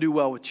just don't do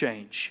well with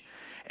change.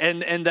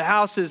 And the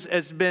house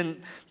has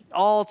been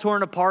all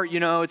torn apart,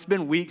 It's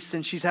been weeks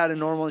since she's had a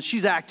normal, and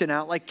she's acting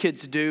out like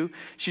kids do.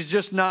 She's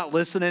just not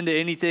listening to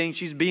anything.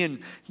 She's being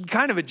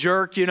kind of a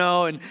jerk,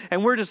 and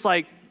we're just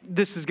like,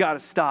 this has got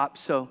to stop.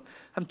 So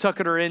I'm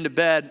tucking her into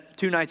bed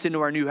 2 nights into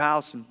our new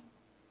house, and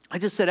I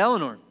just said,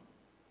 Eleanor,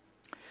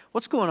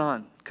 what's going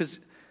on? Because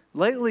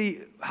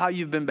lately, how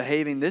you've been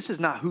behaving, this is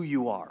not who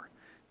you are.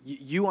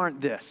 You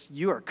aren't this.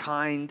 You are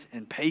kind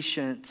and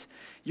patient.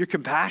 You're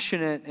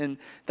compassionate, and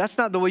that's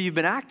not the way you've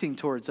been acting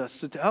towards us.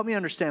 So to help me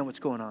understand what's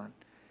going on.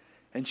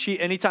 And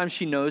anytime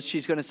she knows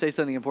she's going to say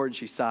something important,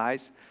 she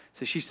sighs.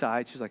 So she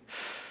sighed. She's like,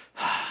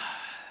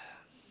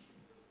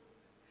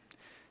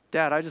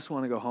 Dad, I just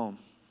want to go home.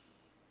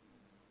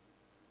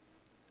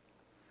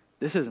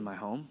 This isn't my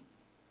home.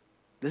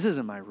 This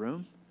isn't my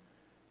room.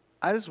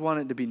 I just want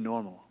it to be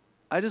normal.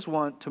 I just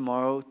want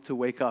tomorrow to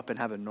wake up and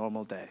have a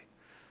normal day.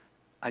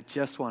 I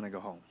just want to go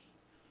home.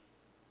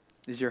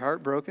 Is your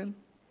heart broken?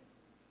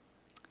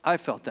 I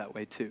felt that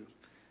way too.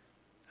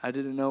 I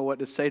didn't know what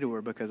to say to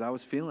her because I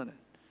was feeling it.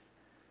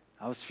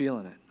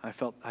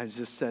 I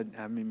just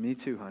said, me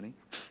too, honey.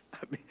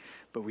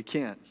 But we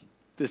can't.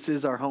 This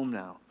is our home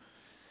now.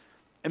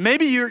 And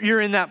maybe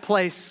you're in that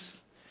place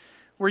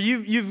where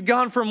you've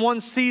gone from one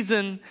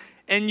season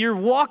and you're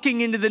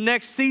walking into the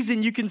next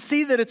season. You can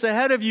see that it's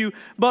ahead of you,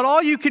 but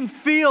all you can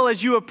feel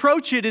as you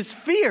approach it is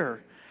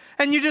fear.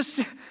 And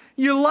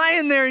you're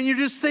lying there and you're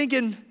just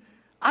thinking,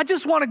 I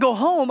just want to go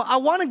home. I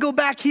want to go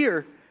back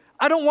here.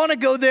 I don't want to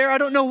go there. I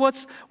don't know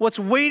what's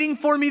waiting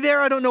for me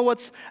there. I don't know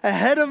what's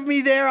ahead of me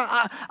there.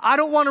 I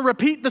don't want to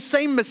repeat the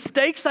same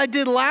mistakes I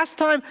did last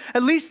time.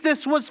 At least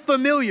this was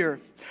familiar.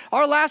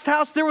 Our last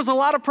house, there was a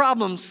lot of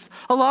problems,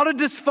 a lot of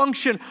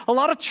dysfunction, a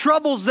lot of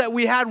troubles that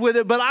we had with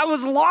it, but I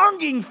was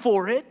longing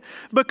for it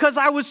because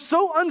I was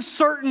so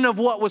uncertain of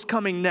what was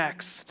coming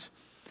next.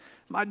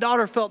 My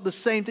daughter felt the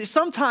same thing.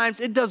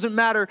 Sometimes it doesn't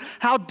matter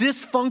how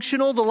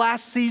dysfunctional the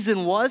last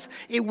season was,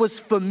 it was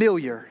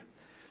familiar.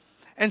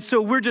 And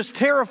so we're just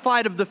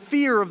terrified of the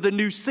fear of the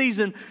new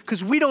season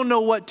because we don't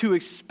know what to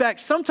expect.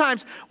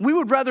 Sometimes we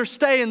would rather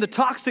stay in the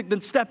toxic than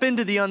step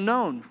into the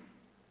unknown.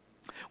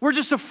 We're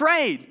just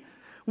afraid.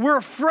 We're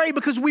afraid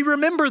because we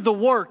remember the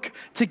work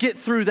to get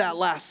through that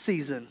last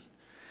season.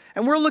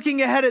 And we're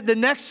looking ahead at the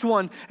next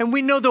one and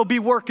we know there'll be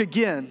work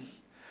again.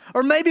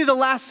 Or maybe the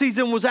last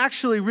season was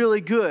actually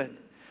really good.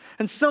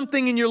 And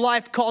something in your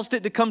life caused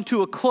it to come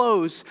to a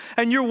close,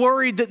 and you're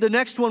worried that the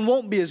next one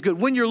won't be as good.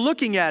 When you're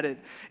looking at it,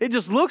 it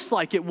just looks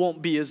like it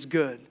won't be as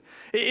good.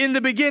 In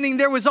the beginning,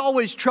 there was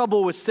always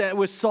trouble with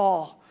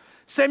Saul.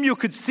 Samuel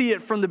could see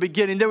it from the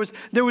beginning. There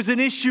was an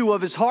issue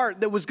of his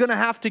heart that was going to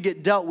have to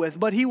get dealt with,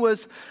 but he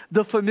was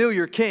the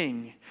familiar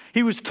king.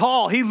 He was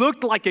tall. He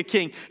looked like a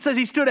king. It says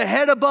he stood a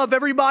head above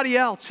everybody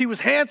else. He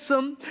was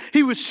handsome.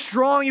 He was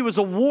strong. He was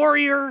a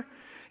warrior.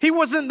 He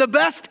wasn't the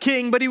best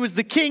king, but he was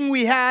the king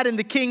we had and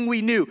the king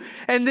we knew.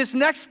 And this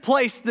next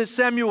place that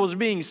Samuel was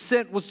being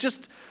sent was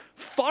just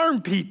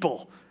farm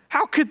people.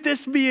 How could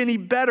this be any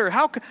better?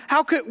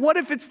 What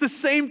if it's the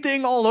same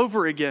thing all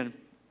over again?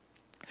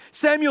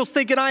 Samuel's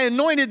thinking, I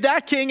anointed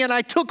that king and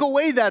I took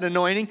away that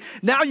anointing.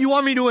 Now you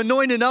want me to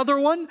anoint another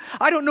one?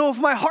 I don't know if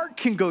my heart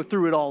can go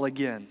through it all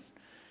again.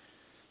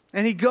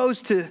 And he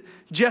goes to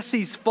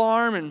Jesse's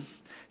farm and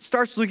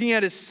starts looking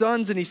at his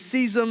sons and he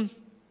sees them.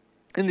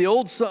 And the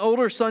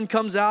older son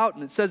comes out,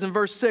 and it says in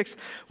verse 6,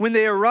 when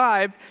they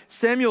arrived,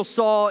 Samuel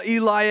saw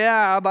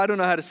Eliab, I don't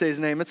know how to say his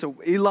name, it's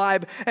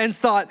Eliab, and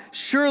thought,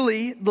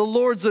 surely the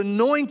Lord's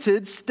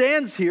anointed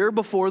stands here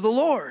before the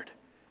Lord.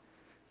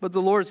 But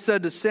the Lord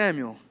said to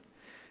Samuel,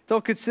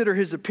 don't consider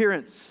his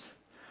appearance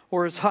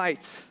or his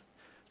height,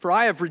 for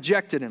I have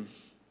rejected him.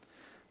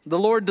 The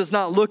Lord does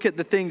not look at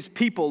the things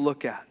people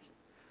look at.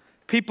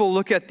 People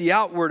look at the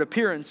outward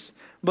appearance,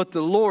 but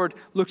the Lord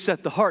looks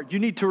at the heart. You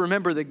need to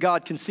remember that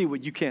God can see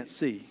what you can't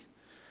see.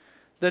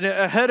 That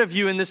ahead of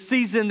you in the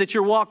season that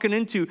you're walking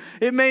into,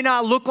 it may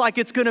not look like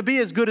it's going to be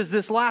as good as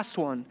this last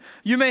one.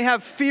 You may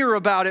have fear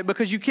about it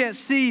because you can't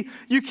see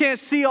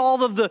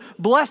all of the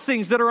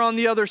blessings that are on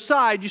the other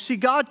side. You see,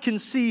 God can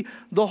see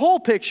the whole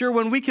picture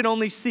when we can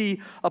only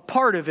see a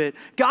part of it.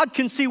 God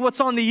can see what's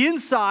on the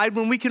inside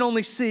when we can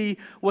only see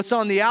what's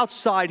on the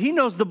outside. He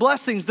knows the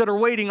blessings that are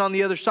waiting on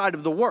the other side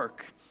of the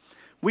work.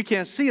 We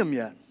can't see them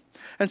yet.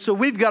 And so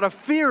we've got a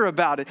fear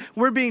about it.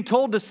 We're being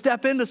told to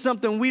step into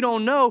something we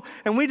don't know,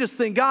 and we just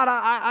think, God,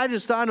 I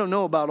don't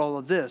know about all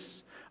of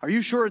this. Are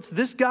you sure it's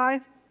this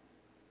guy?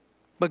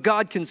 But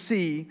God can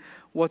see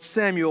what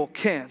Samuel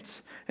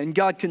can't, and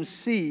God can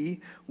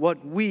see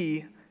what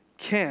we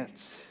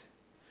can't.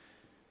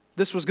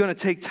 This was going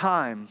to take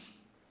time.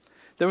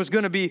 There was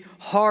going to be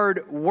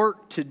hard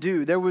work to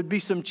do. There would be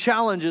some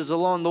challenges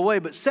along the way,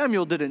 but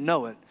Samuel didn't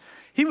know it.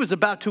 He was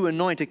about to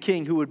anoint a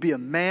king who would be a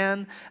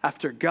man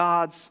after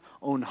God's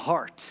own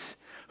heart,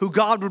 who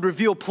God would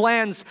reveal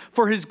plans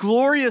for his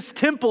glorious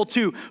temple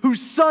to, whose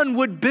son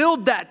would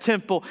build that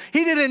temple.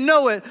 He didn't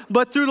know it,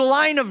 but through the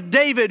line of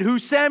David, who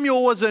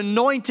Samuel was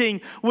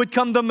anointing, would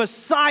come the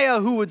Messiah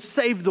who would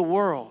save the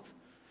world.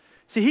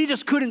 See, he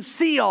just couldn't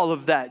see all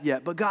of that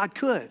yet, but God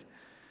could.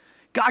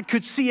 God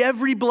could see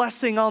every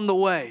blessing on the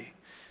way.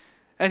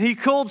 And he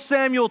called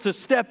Samuel to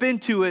step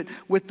into it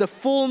with the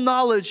full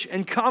knowledge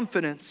and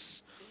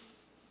confidence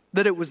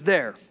that it was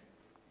there.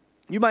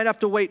 You might have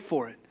to wait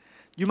for it.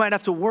 You might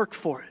have to work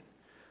for it.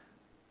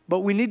 But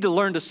we need to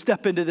learn to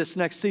step into this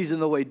next season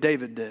the way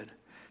David did,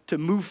 to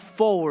move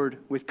forward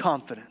with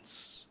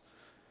confidence.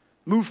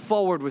 Move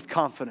forward with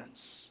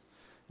confidence.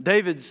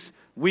 David's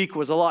week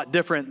was a lot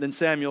different than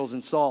Samuel's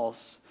and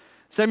Saul's.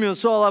 Samuel and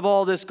Saul have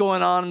all this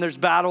going on, and there's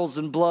battles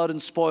and blood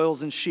and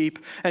spoils and sheep.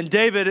 And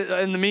David,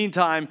 in the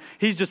meantime,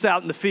 he's just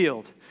out in the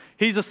field.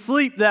 He's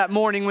asleep that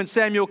morning when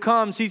Samuel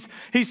comes. He's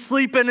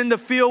sleeping in the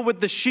field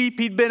with the sheep.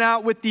 He'd been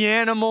out with the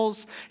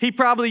animals. He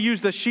probably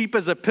used the sheep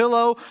as a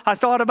pillow. I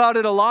thought about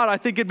it a lot. I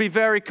think it'd be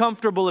very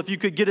comfortable if you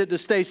could get it to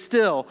stay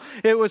still.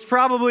 It was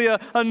probably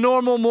a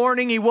normal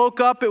morning. He woke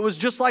up. It was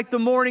just like the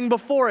morning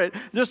before it.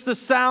 Just the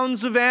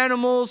sounds of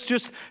animals,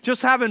 just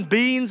having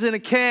beans in a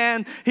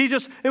can.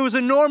 It was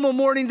a normal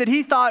morning that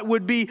he thought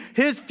would be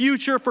his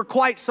future for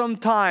quite some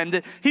time.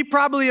 That he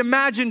probably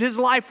imagined his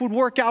life would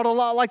work out a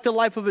lot like the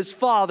life of his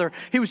father.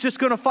 He was just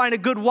going to find a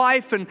good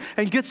wife and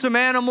get some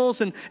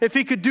animals, and if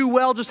he could do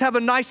well, just have a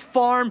nice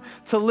farm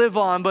to live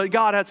on. But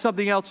God had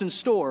something else in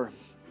store.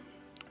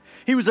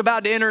 He was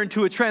about to enter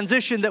into a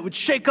transition that would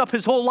shake up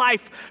his whole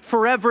life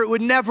forever. It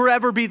would never,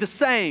 ever be the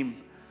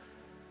same.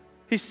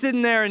 He's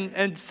sitting there,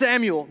 and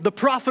Samuel, the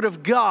prophet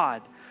of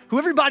God, who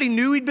everybody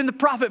knew he'd been the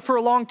prophet for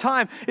a long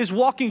time, is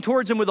walking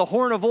towards him with a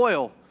horn of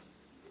oil.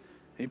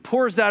 He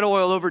pours that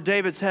oil over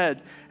David's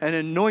head and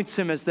anoints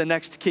him as the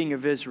next king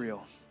of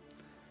Israel.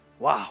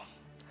 Wow,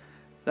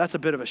 that's a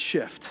bit of a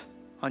shift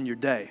on your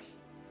day.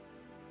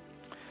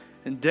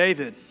 And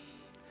David,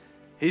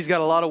 he's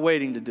got a lot of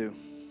waiting to do,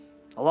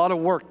 a lot of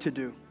work to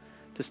do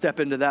to step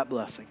into that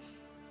blessing.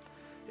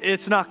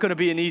 It's not going to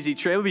be an easy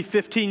trade. It'll be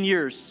 15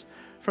 years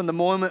from the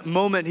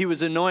moment he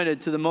was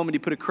anointed to the moment he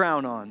put a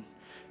crown on.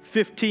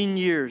 15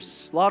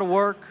 years, a lot of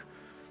work.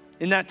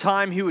 In that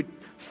time, he would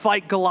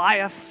fight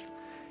Goliath.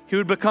 He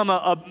would become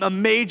a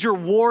major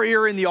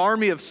warrior in the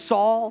army of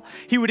Saul.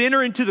 He would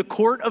enter into the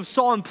court of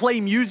Saul and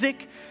play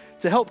music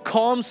to help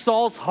calm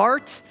Saul's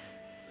heart.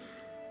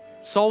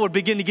 Saul would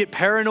begin to get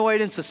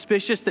paranoid and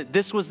suspicious that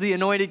this was the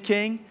anointed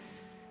king.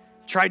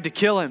 Tried to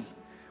kill him.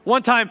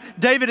 One time,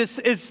 David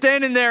is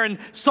standing there and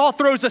Saul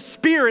throws a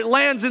spear. It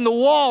lands in the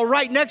wall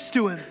right next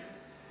to him.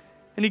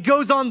 And he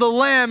goes on the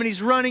lam and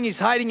he's running. He's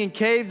hiding in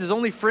caves. His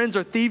only friends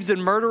are thieves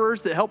and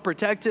murderers that help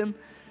protect him.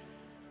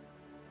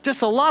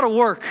 Just a lot of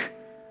work.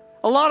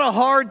 A lot of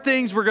hard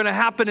things were going to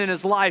happen in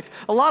his life.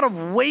 A lot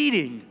of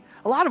waiting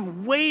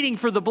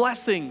for the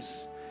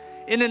blessings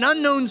in an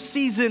unknown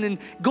season and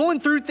going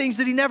through things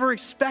that he never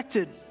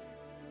expected.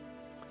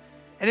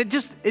 And it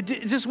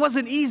just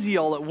wasn't easy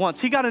all at once.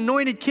 He got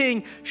anointed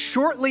king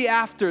shortly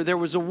after there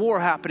was a war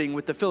happening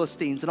with the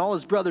Philistines, and all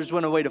his brothers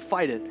went away to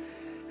fight it.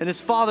 And his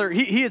father,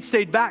 he had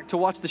stayed back to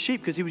watch the sheep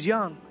because he was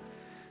young.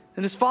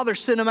 And his father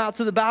sent him out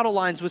to the battle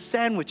lines with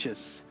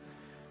sandwiches.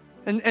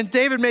 And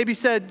David maybe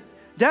said,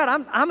 Dad,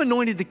 I'm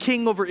anointed the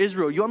king over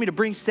Israel. You want me to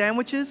bring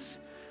sandwiches?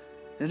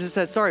 And he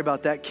said, sorry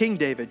about that. King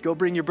David, go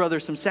bring your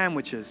brother some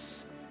sandwiches.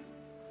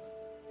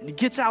 And he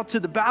gets out to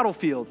the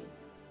battlefield.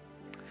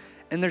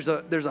 And there's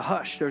a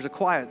hush, there's a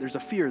quiet, there's a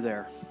fear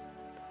there.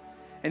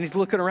 And he's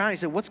looking around. He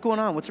said, what's going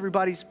on? What's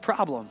everybody's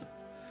problem?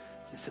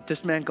 He said,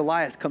 this man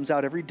Goliath comes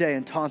out every day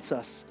and taunts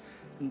us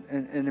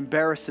and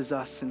embarrasses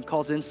us and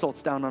calls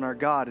insults down on our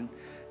God. And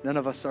none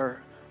of us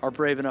are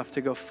brave enough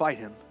to go fight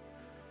him.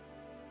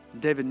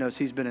 And David knows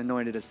he's been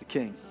anointed as the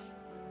king.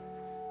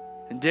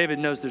 And David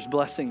knows there's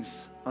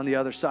blessings on the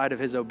other side of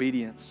his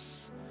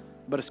obedience,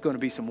 but it's going to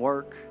be some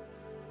work.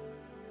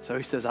 So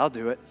he says, I'll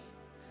do it.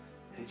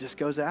 And he just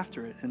goes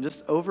after it. And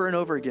just over and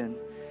over again,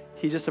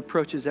 he just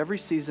approaches every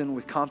season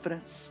with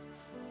confidence,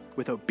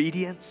 with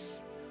obedience.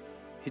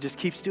 He just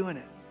keeps doing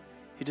it.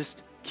 He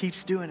just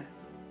keeps doing it.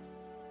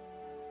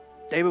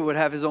 David would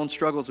have his own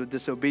struggles with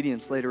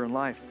disobedience later in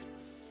life.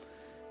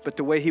 But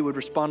the way he would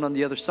respond on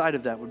the other side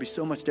of that would be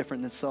so much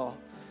different than Saul.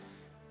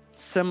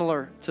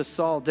 Similar to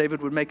Saul,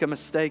 David would make a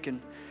mistake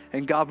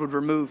and God would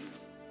remove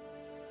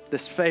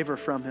this favor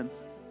from him.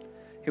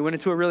 He went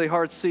into a really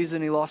hard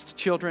season. He lost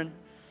children.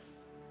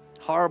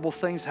 Horrible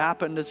things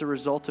happened as a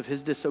result of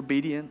his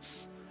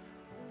disobedience.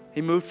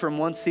 He moved from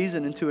one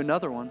season into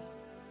another one.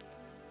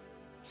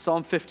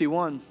 Psalm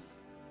 51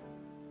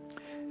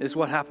 is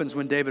what happens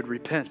when David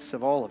repents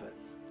of all of it.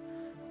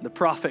 The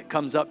prophet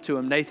comes up to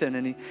him, Nathan,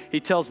 and he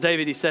tells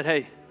David, he said,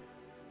 hey,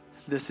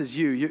 this is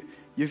you.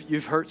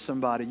 You've hurt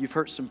somebody. You've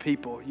hurt some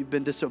people. You've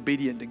been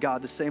disobedient to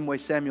God the same way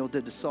Samuel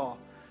did to Saul.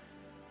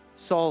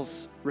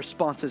 Saul's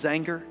response is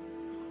anger,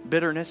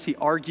 bitterness. He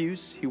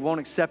argues. He won't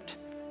accept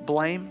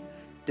blame.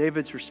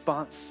 David's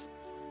response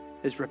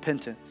is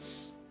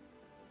repentance.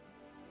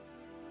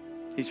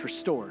 He's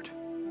restored.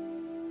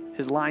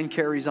 His line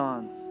carries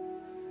on.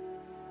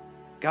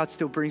 God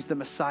still brings the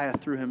Messiah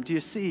through him. Do you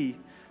see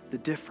the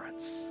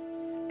difference?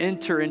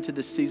 Enter into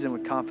this season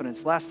with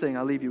confidence. Last thing,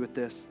 I'll leave you with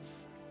this.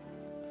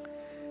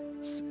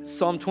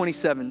 Psalm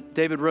 27,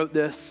 David wrote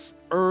this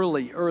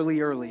early.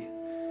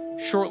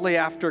 Shortly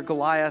after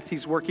Goliath,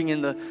 he's working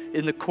in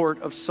the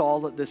court of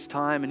Saul at this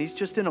time, and he's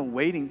just in a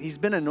waiting. He's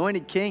been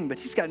anointed king, but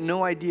he's got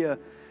no idea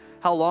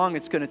how long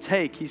it's going to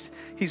take. He's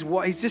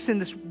just in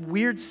this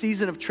weird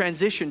season of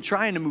transition,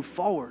 trying to move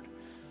forward.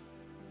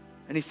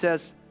 And he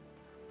says,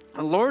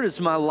 the Lord is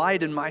my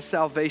light and my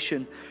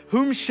salvation.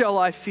 Whom shall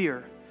I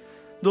fear?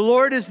 The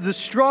Lord is the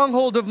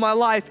stronghold of my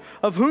life.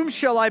 Of whom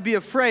shall I be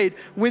afraid?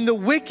 When the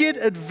wicked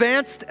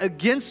advanced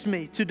against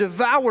me to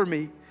devour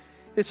me,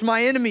 it's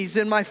my enemies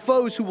and my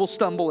foes who will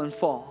stumble and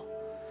fall.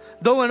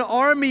 Though an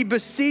army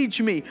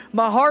besiege me,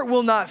 my heart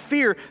will not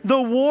fear.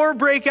 Though war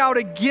break out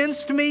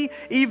against me,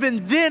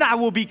 even then I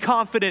will be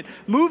confident.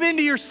 Move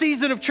into your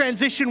season of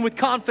transition with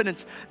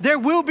confidence. There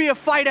will be a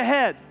fight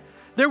ahead.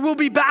 There will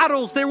be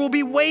battles. There will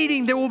be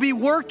waiting. There will be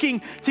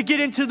working to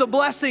get into the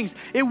blessings.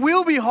 It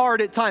will be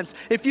hard at times.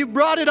 If you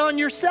brought it on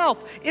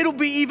yourself, it'll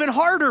be even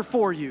harder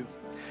for you.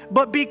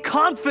 But be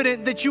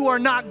confident that you are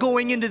not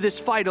going into this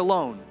fight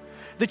alone.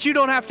 That you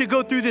don't have to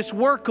go through this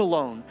work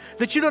alone.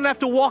 That you don't have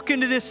to walk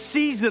into this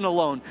season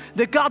alone.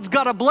 That God's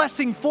got a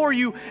blessing for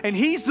you, and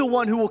He's the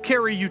one who will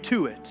carry you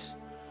to it.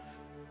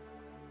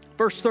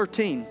 Verse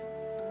 13,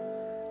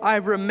 I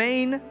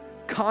remain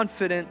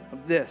confident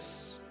of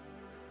this.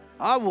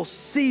 I will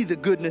see the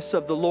goodness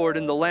of the Lord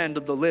in the land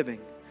of the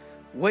living.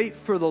 Wait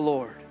for the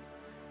Lord.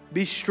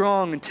 Be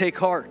strong and take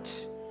heart.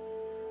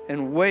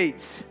 And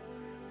wait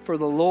for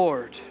the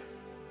Lord.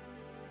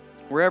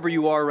 Wherever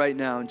you are right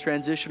now, in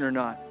transition or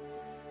not,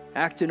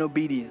 act in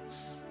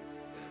obedience.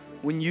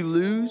 When you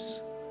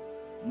lose,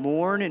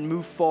 mourn and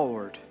move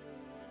forward.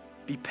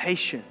 Be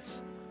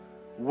patient.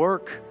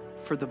 Work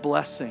for the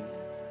blessing.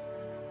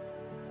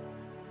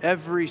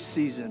 Every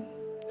season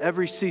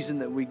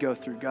that we go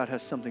through, God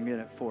has something in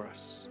it for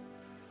us.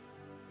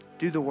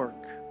 Do the work.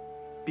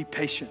 Be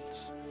patient.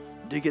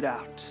 Dig it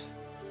out.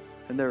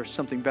 And there is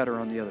something better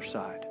on the other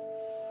side.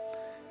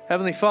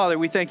 Heavenly Father,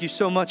 we thank you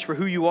so much for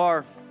who you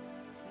are,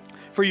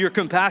 for your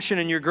compassion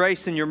and your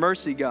grace and your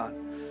mercy, God.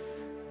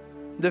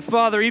 That,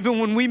 Father, even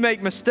when we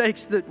make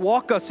mistakes that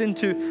walk us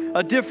into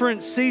a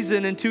different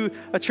season, into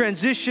a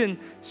transition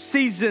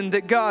season,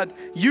 that, God,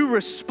 you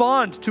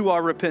respond to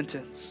our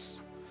repentance.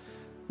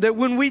 That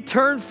when we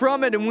turn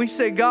from it and we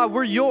say, God,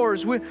 we're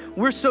yours,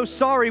 we're so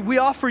sorry, we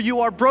offer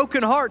you our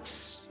broken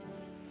hearts.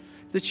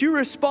 That you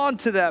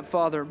respond to that,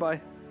 Father, by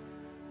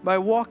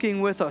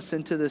walking with us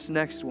into this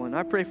next one.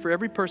 I pray for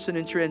every person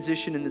in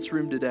transition in this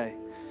room today,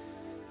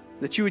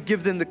 that you would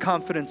give them the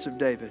confidence of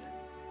David.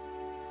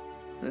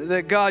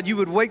 That, God, you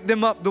would wake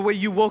them up the way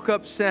you woke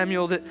up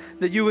Samuel,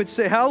 that you would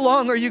say, how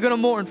long are you going to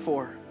mourn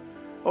for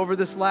over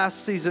this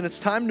last season? It's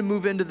time to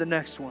move into the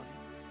next one.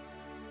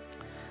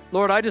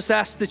 Lord, I just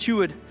ask that you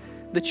would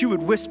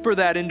whisper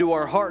that into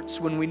our hearts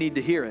when we need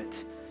to hear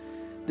it.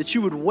 That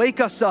you would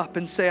wake us up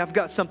and say, I've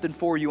got something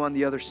for you on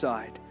the other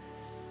side.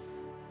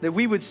 That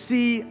we would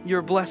see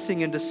your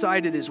blessing and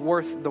decide it is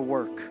worth the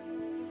work.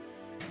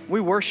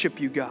 We worship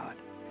you, God.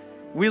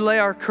 We lay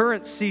our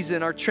current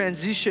season, our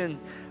transition,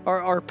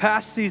 our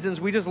past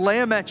seasons, we just lay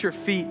them at your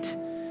feet.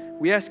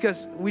 We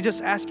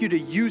just ask you to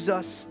use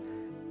us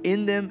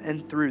in them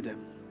and through them.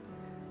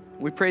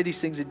 We pray these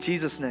things in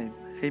Jesus' name.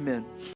 Amen.